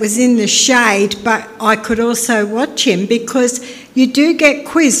place that was in the shade, but I could also watch him because you do get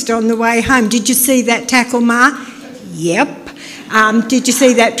quizzed on the way home. Did you see that tackle, Ma? Yep. Did you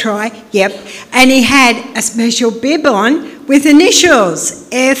see that try? Yep. And he had a special bib on with initials,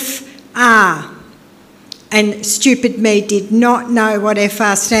 FR. And stupid me did not know what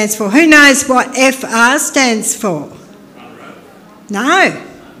FR stands for. Who knows what FR stands for? No.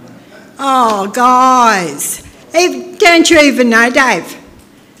 Oh, guys. Don't you even know, Dave?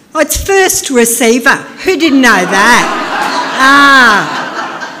 Oh, it's first receiver. Who didn't know that?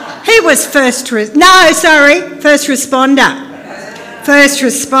 He was first responder. First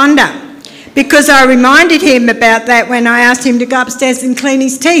responder. Because I reminded him about that when I asked him to go upstairs and clean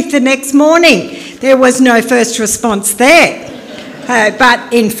his teeth the next morning. There was no first response there.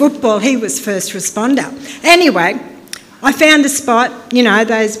 But in football, he was first responder. Anyway, I found a spot, you know,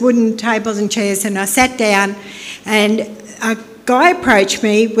 those wooden tables and chairs, and I sat down, and a guy approached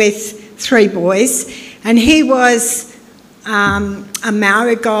me with 3 boys, and he was a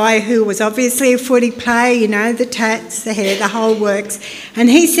Maori guy who was obviously a footy player, you know, the tats, the hair, the whole works. And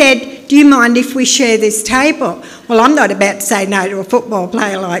he said, do you mind if we share this table? Well, I'm not about to say no to a football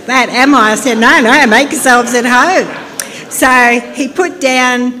player like that, am I? I said, no, make yourselves at home. So he put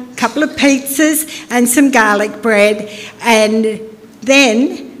down a couple of pizzas and some garlic bread, and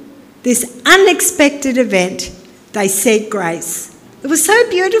then this unexpected event, they said grace. It was so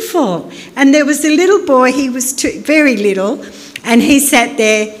beautiful. And there was a little boy, he was very little, and he sat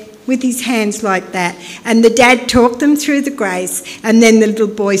there with his hands like that. And the dad talked them through the grace, and then the little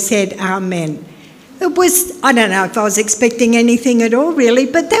boy said, Amen. It was, I don't know if I was expecting anything at all really,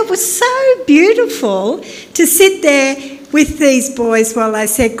 but that was so beautiful to sit there with these boys while they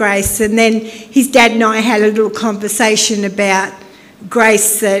said grace. And then his dad and I had a little conversation about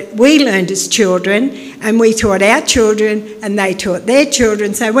grace that we learned as children, and we taught our children and they taught their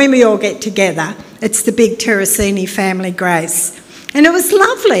children. So when we all get together, it's the big Terracini family grace. And it was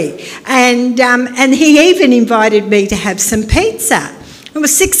lovely. And he even invited me to have some pizza. It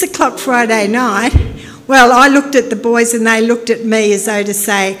was 6 o'clock Friday night. Well, I looked at the boys and they looked at me as though to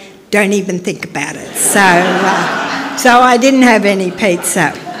say, don't even think about it. So I didn't have any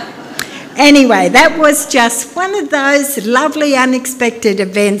pizza. Anyway, that was just one of those lovely unexpected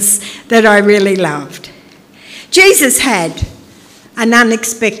events that I really loved. Jesus had an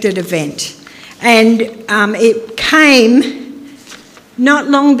unexpected event, and it came not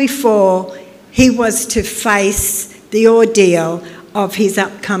long before he was to face the ordeal of his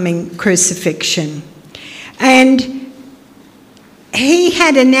upcoming crucifixion. And he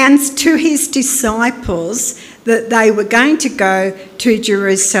had announced to his disciples that they were going to go to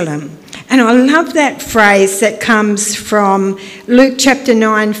Jerusalem. And I love that phrase that comes from Luke chapter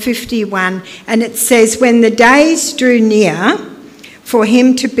 9:51, and it says, when the days drew near for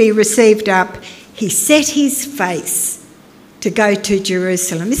him to be received up, he set his face to go to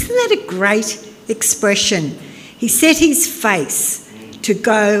Jerusalem. Isn't that a great expression? He set his face to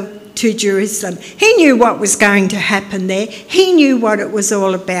go to Jerusalem. He knew what was going to happen there. He knew what it was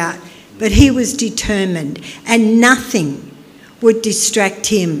all about, but he was determined, and nothing would distract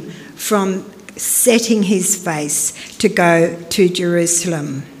him from setting his face to go to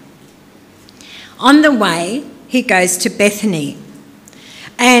Jerusalem. On the way, he goes to Bethany.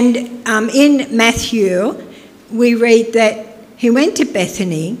 And in Matthew, we read that he went to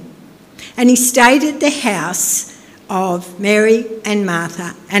Bethany and he stayed at the house of Mary and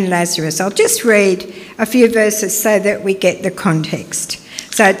Martha and Lazarus. I'll just read a few verses so that we get the context.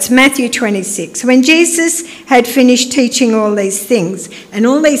 So it's Matthew 26. When Jesus had finished teaching all these things, and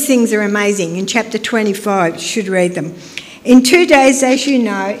all these things are amazing, in chapter 25, you should read them. In 2 days, as you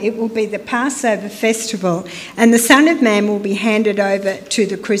know, it will be the Passover festival, and the Son of Man will be handed over to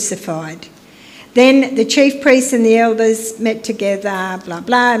the crucified. Then the chief priests and the elders met together, blah,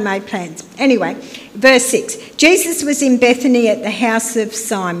 blah, and made plans. Anyway, verse 6. Jesus was in Bethany at the house of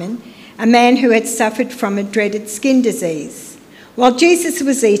Simon, a man who had suffered from a dreaded skin disease. While Jesus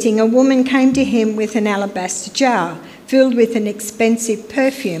was eating, a woman came to him with an alabaster jar filled with an expensive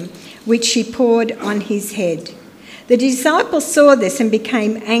perfume, which she poured on his head. The disciples saw this and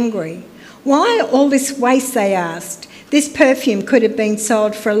became angry. Why all this waste, they asked. This perfume could have been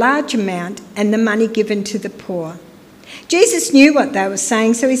sold for a large amount and the money given to the poor. Jesus knew what they were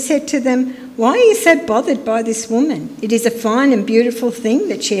saying, so he said to them, why are you so bothered by this woman? It is a fine and beautiful thing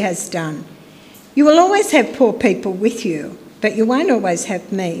that she has done. You will always have poor people with you, but you won't always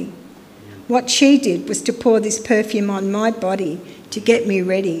have me. What she did was to pour this perfume on my body to get me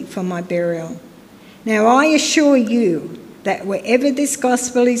ready for my burial. Now I assure you that wherever this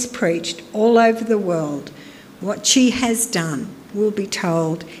gospel is preached all over the world, what she has done will be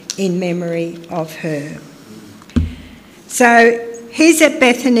told in memory of her. So he's at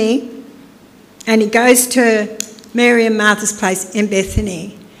Bethany and he goes to Mary and Martha's place in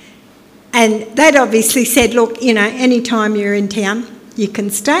Bethany. And that obviously said, look, any time you're in town, you can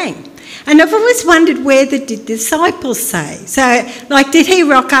stay. And I've always wondered, where did the disciples say? So, did he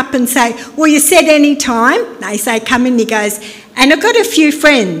rock up and say, well, you said any time? They say, come in. He goes, and I've got a few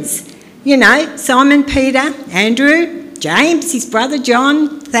friends, Simon, Peter, Andrew, James, his brother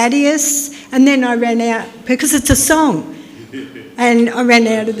John, Thaddeus. And then I ran out, because it's a song. And I ran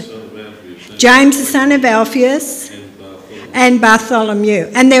out of James, the son of Alphaeus, and Bartholomew.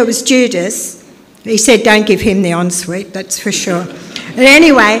 And there was Judas. He said, don't give him the ensuite, that's for sure. But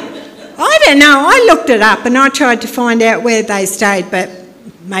anyway, I don't know. I looked it up and I tried to find out where they stayed, but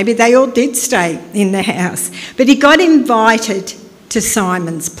maybe they all did stay in the house. But he got invited to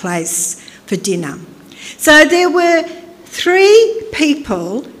Simon's place for dinner. So there were 3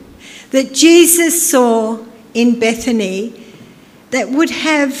 people that Jesus saw in Bethany that would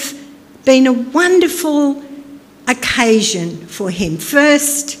have been a wonderful occasion for him.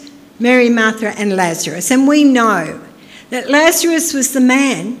 First, Mary, Martha and Lazarus. And we know that Lazarus was the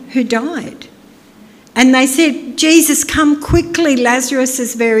man who died. And they said, Jesus, come quickly, Lazarus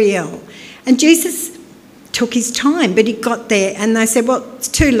is very ill. And Jesus took his time, but he got there and they said, well, it's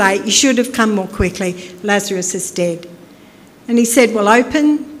too late, you should have come more quickly, Lazarus is dead. And he said, well,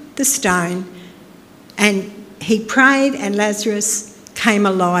 open the stone. And he prayed and Lazarus came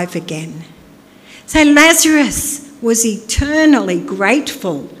alive again. So Lazarus was eternally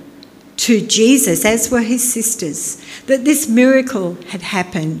grateful to Jesus, as were his sisters, that this miracle had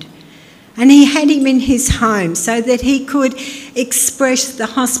happened. And he had him in his home so that he could express the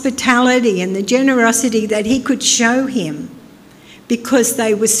hospitality and the generosity that he could show him, because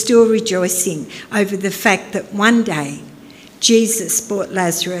they were still rejoicing over the fact that one day Jesus brought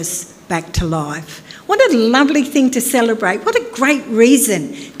Lazarus back to life. What a lovely thing to celebrate. What a great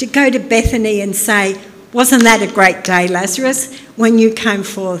reason to go to Bethany and say, wasn't that a great day, Lazarus, when you came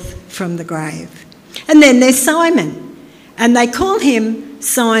forth from the grave? And then there's Simon, and they call him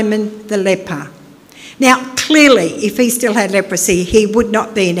Simon the leper. Now, clearly, if he still had leprosy, he would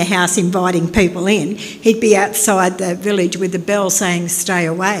not be in a house inviting people in. He'd be outside the village with a bell saying, stay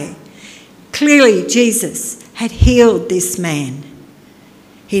away. Clearly, Jesus had healed this man.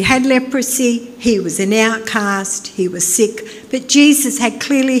 He had leprosy, he was an outcast, he was sick, but Jesus had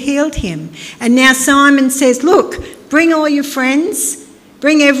clearly healed him. And now Simon says, look, bring all your friends,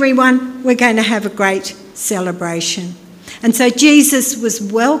 bring everyone, we're going to have a great celebration. And so Jesus was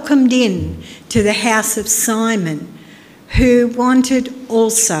welcomed in to the house of Simon, who wanted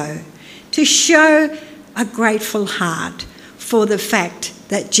also to show a grateful heart for the fact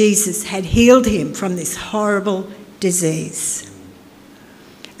that Jesus had healed him from this horrible disease.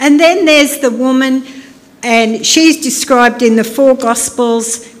 And then there's the woman, and she's described in the 4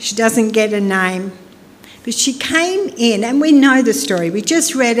 Gospels. She doesn't get a name. But she came in, and we know the story. We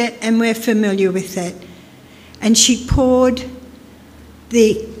just read it, and we're familiar with it. And she poured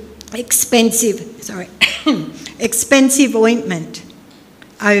the expensive ointment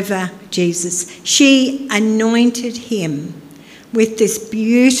over Jesus. She anointed him with this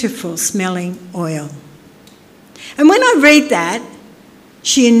beautiful smelling oil. And when I read that,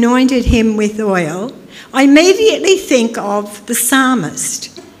 she anointed him with oil, I immediately think of the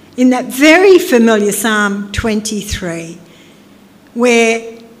psalmist in that very familiar Psalm 23,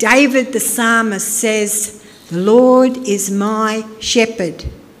 where David the psalmist says, the Lord is my shepherd,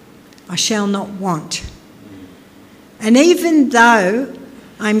 I shall not want. And even though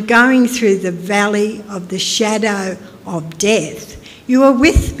I'm going through the valley of the shadow of death, you are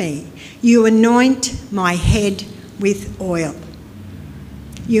with me. You anoint my head with oil.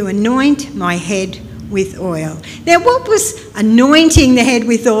 You anoint my head with oil. Now, what was anointing the head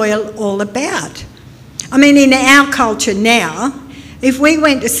with oil all about? I mean, in our culture now, if we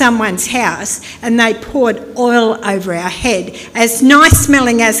went to someone's house and they poured oil over our head, as nice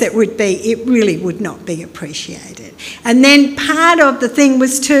smelling as it would be, it really would not be appreciated. And then part of the thing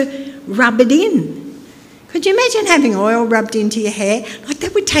was to rub it in. Could you imagine having oil rubbed into your hair? Like,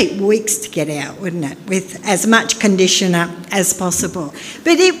 that would take weeks to get out, wouldn't it? With as much conditioner as possible.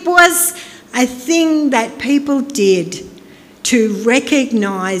 But it was a thing that people did to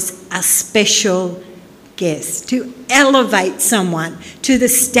recognise a special guest, to elevate someone to the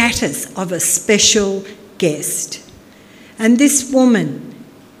status of a special guest. And this woman,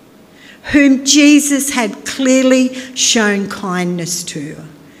 whom Jesus had clearly shown kindness to,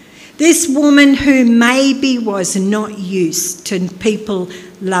 this woman who maybe was not used to people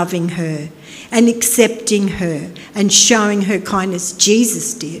loving her and accepting her and showing her kindness,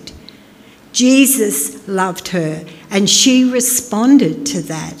 Jesus did. Jesus loved her, and she responded to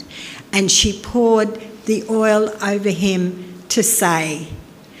that, and she poured the oil over him to say,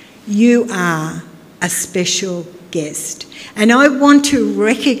 "You are a special guest, and I want to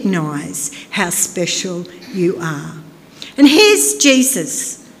recognise how special you are." And here's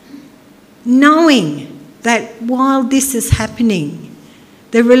Jesus, knowing that while this is happening,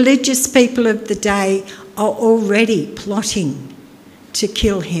 the religious people of the day are already plotting to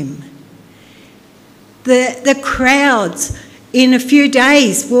kill him. The crowds in a few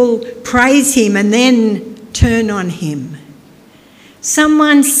days will praise him and then turn on him.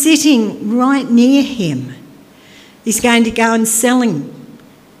 Someone sitting right near him is going to go and sell him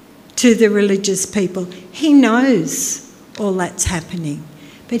to the religious people. He knows all that's happening.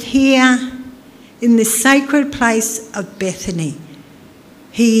 But here, in this sacred place of Bethany,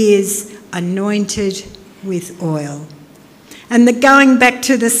 he is anointed with oil. And going back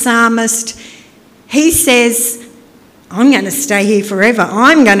to the psalmist, he says, "I'm going to stay here forever.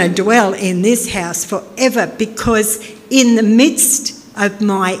 I'm going to dwell in this house forever, because in the midst of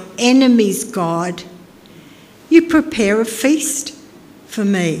my enemies, God, you prepare a feast for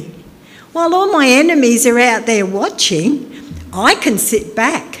me. While all my enemies are out there watching, I can sit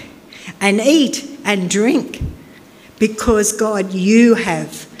back and eat and drink, because God, you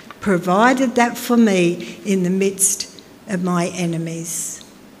have provided that for me in the midst of my enemies."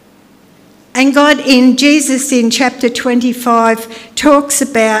 And God, in Jesus in chapter 25, talks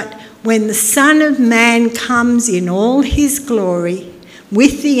about when the Son of Man comes in all his glory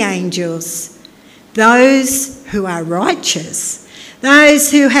with the angels, those who are righteous,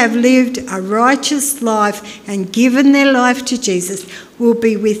 those who have lived a righteous life and given their life to Jesus, will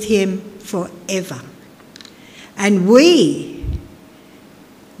be with him forever. And we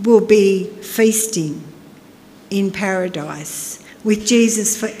will be feasting in paradise with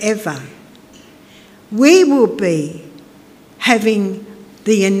Jesus forever. We will be having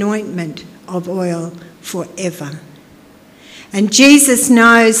the anointment of oil forever. And Jesus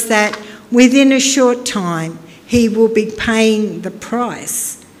knows that within a short time he will be paying the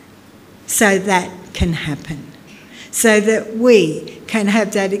price so that can happen, so that we can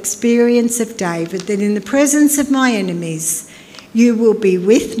have that experience of David, that in the presence of my enemies, you will be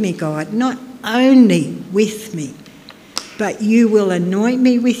with me, God, not only with me, but you will anoint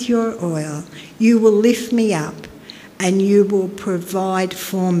me with your oil, you will lift me up, and you will provide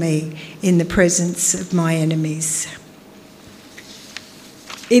for me in the presence of my enemies.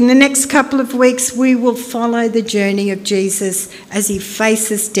 In the next couple of weeks, we will follow the journey of Jesus as he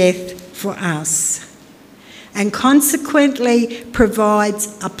faces death for us, and consequently provides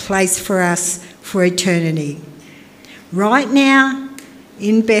a place for us for eternity. Right now,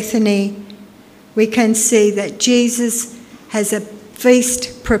 in Bethany, we can see that Jesus has a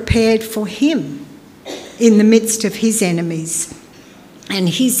feast prepared for him in the midst of his enemies, and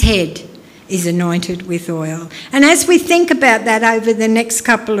his head is anointed with oil. And as we think about that over the next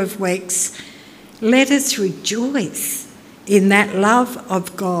couple of weeks, let us rejoice in that love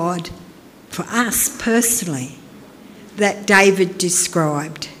of God for us personally that David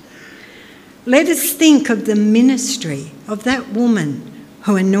described. Let us think of the ministry of that woman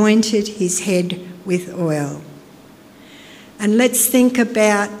who anointed his head with oil. And let's think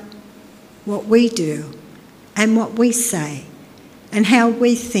about what we do and what we say and how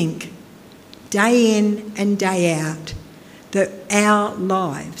we think day in and day out, that our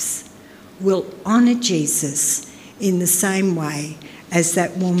lives will honour Jesus in the same way as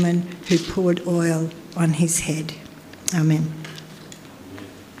that woman who poured oil on his head. Amen.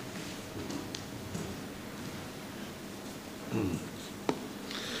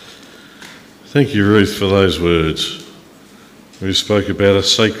 Thank you, Ruth, for those words. We spoke about a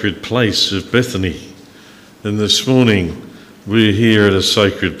sacred place of Bethany, and this morning we're here at a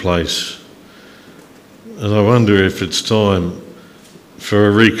sacred place. And I wonder if it's time for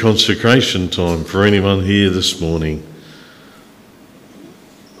a reconsecration time for anyone here this morning.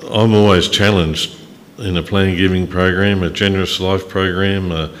 I'm always challenged in a plan giving program, a generous life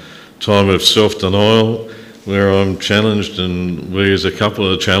program, a time of self-denial where I'm challenged and we as a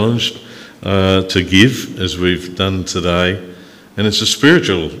couple are challenged to give as we've done today. And it's a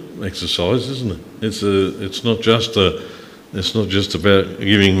spiritual exercise, isn't it? It's not just about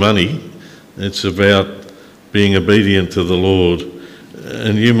giving money. It's about being obedient to the Lord.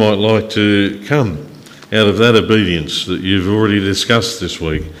 And you might like to come out of that obedience that you've already discussed this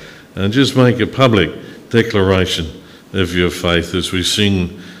week and just make a public declaration of your faith as we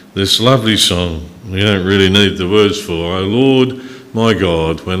sing this lovely song. We don't really need the words for, "O Lord, my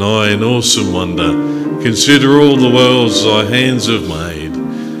God, when I in awesome wonder consider all the worlds thy hands have made."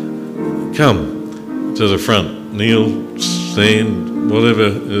 Come to the front, kneel, stand, whatever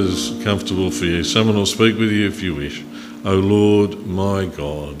is comfortable for you. Someone will speak with you if you wish. O Lord, my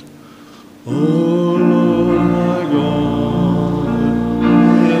God. O Lord, my God,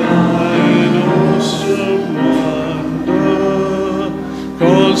 in awesome wonder,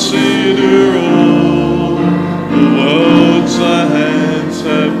 consider all the worlds thy hands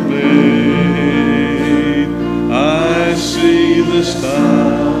have made. I see the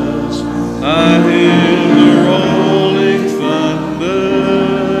stars, I hear the rolling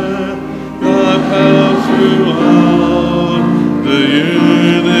thunder, thy power throughout the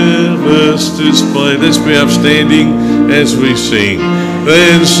universe display. Let's be upstanding as we sing.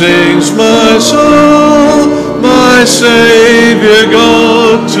 Then sings my soul, my Saviour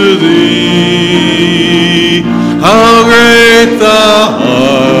God, to thee. How great thou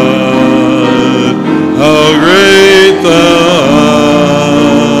art, how great thou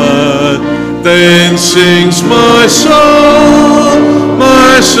art. Then sings my soul,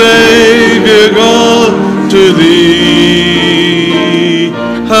 my Saviour God, to thee.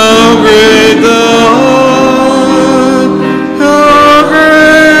 How great thou art, how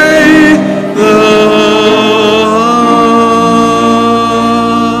great thou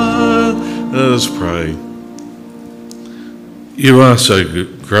art. Let us pray. You are so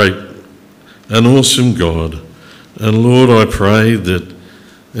great, an awesome God. And Lord, I pray that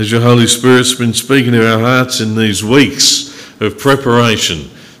as your Holy Spirit's been speaking to our hearts in these weeks of preparation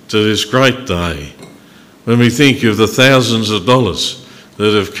to this great day, when we think of the thousands of dollars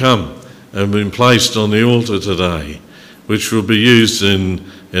that have come and been placed on the altar today, which will be used in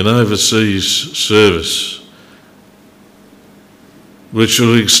overseas service, which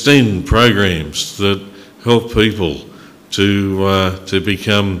will extend programs that help people to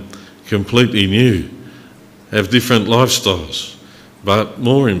become completely new, have different lifestyles, but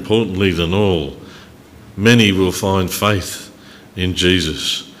more importantly than all, many will find faith in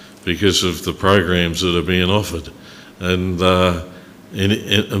Jesus because of the programs that are being offered, and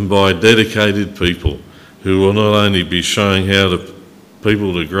by dedicated people who will not only be showing how to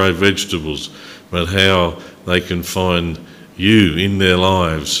people to grow vegetables, but how they can find you in their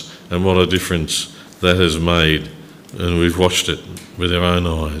lives and what a difference that has made. And we've watched it with our own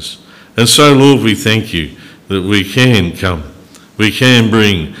eyes. And so, Lord, we thank you that we can come. We can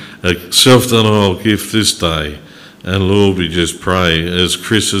bring a self-denial gift this day. And Lord, we just pray, as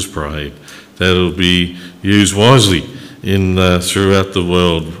Chris has prayed, that it'll be used wisely throughout the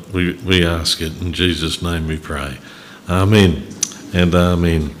world. We ask it. In Jesus' name we pray. Amen and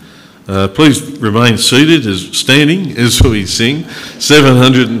amen. Please remain seated, standing as we sing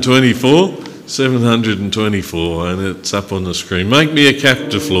 724. 724, and it's up on the screen. Make me a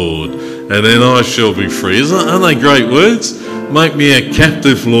captive, Lord, and then I shall be free. Aren't they great words? Make me a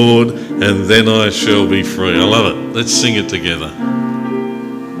captive, Lord, and then I shall be free. I love it. Let's sing it together.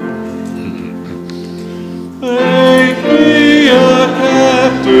 Make me a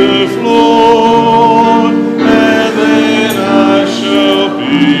captive, Lord, and then I shall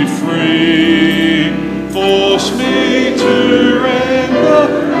be free. Force me to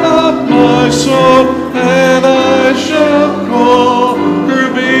render up my soul, and I shall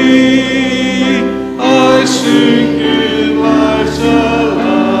conquer me. I sink in life's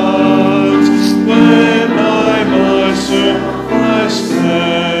allowance when I myself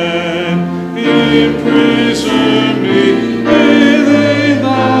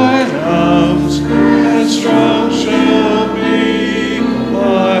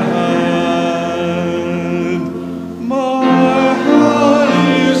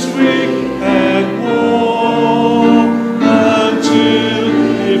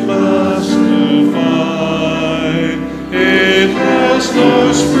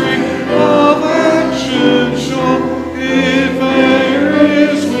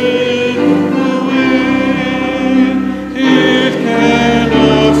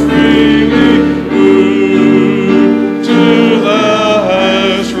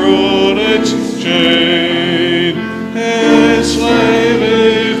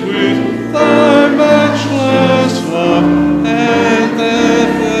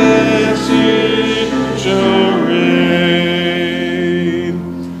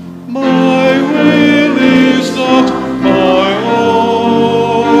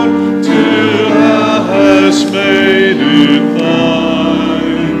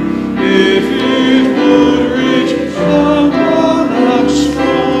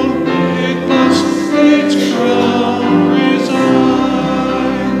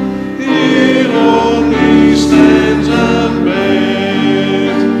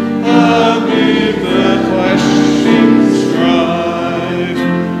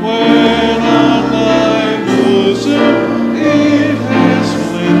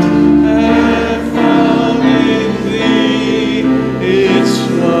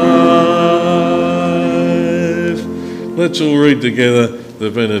let's all read together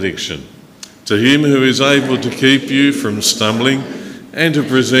the benediction. To him who is able to keep you from stumbling and to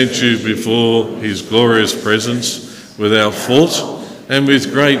present you before his glorious presence without fault and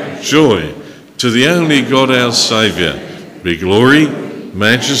with great joy, to the only God our Saviour, be glory,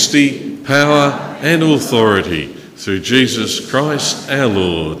 majesty, power and authority through Jesus Christ our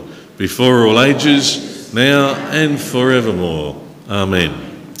Lord, before all ages, now and forevermore. Amen.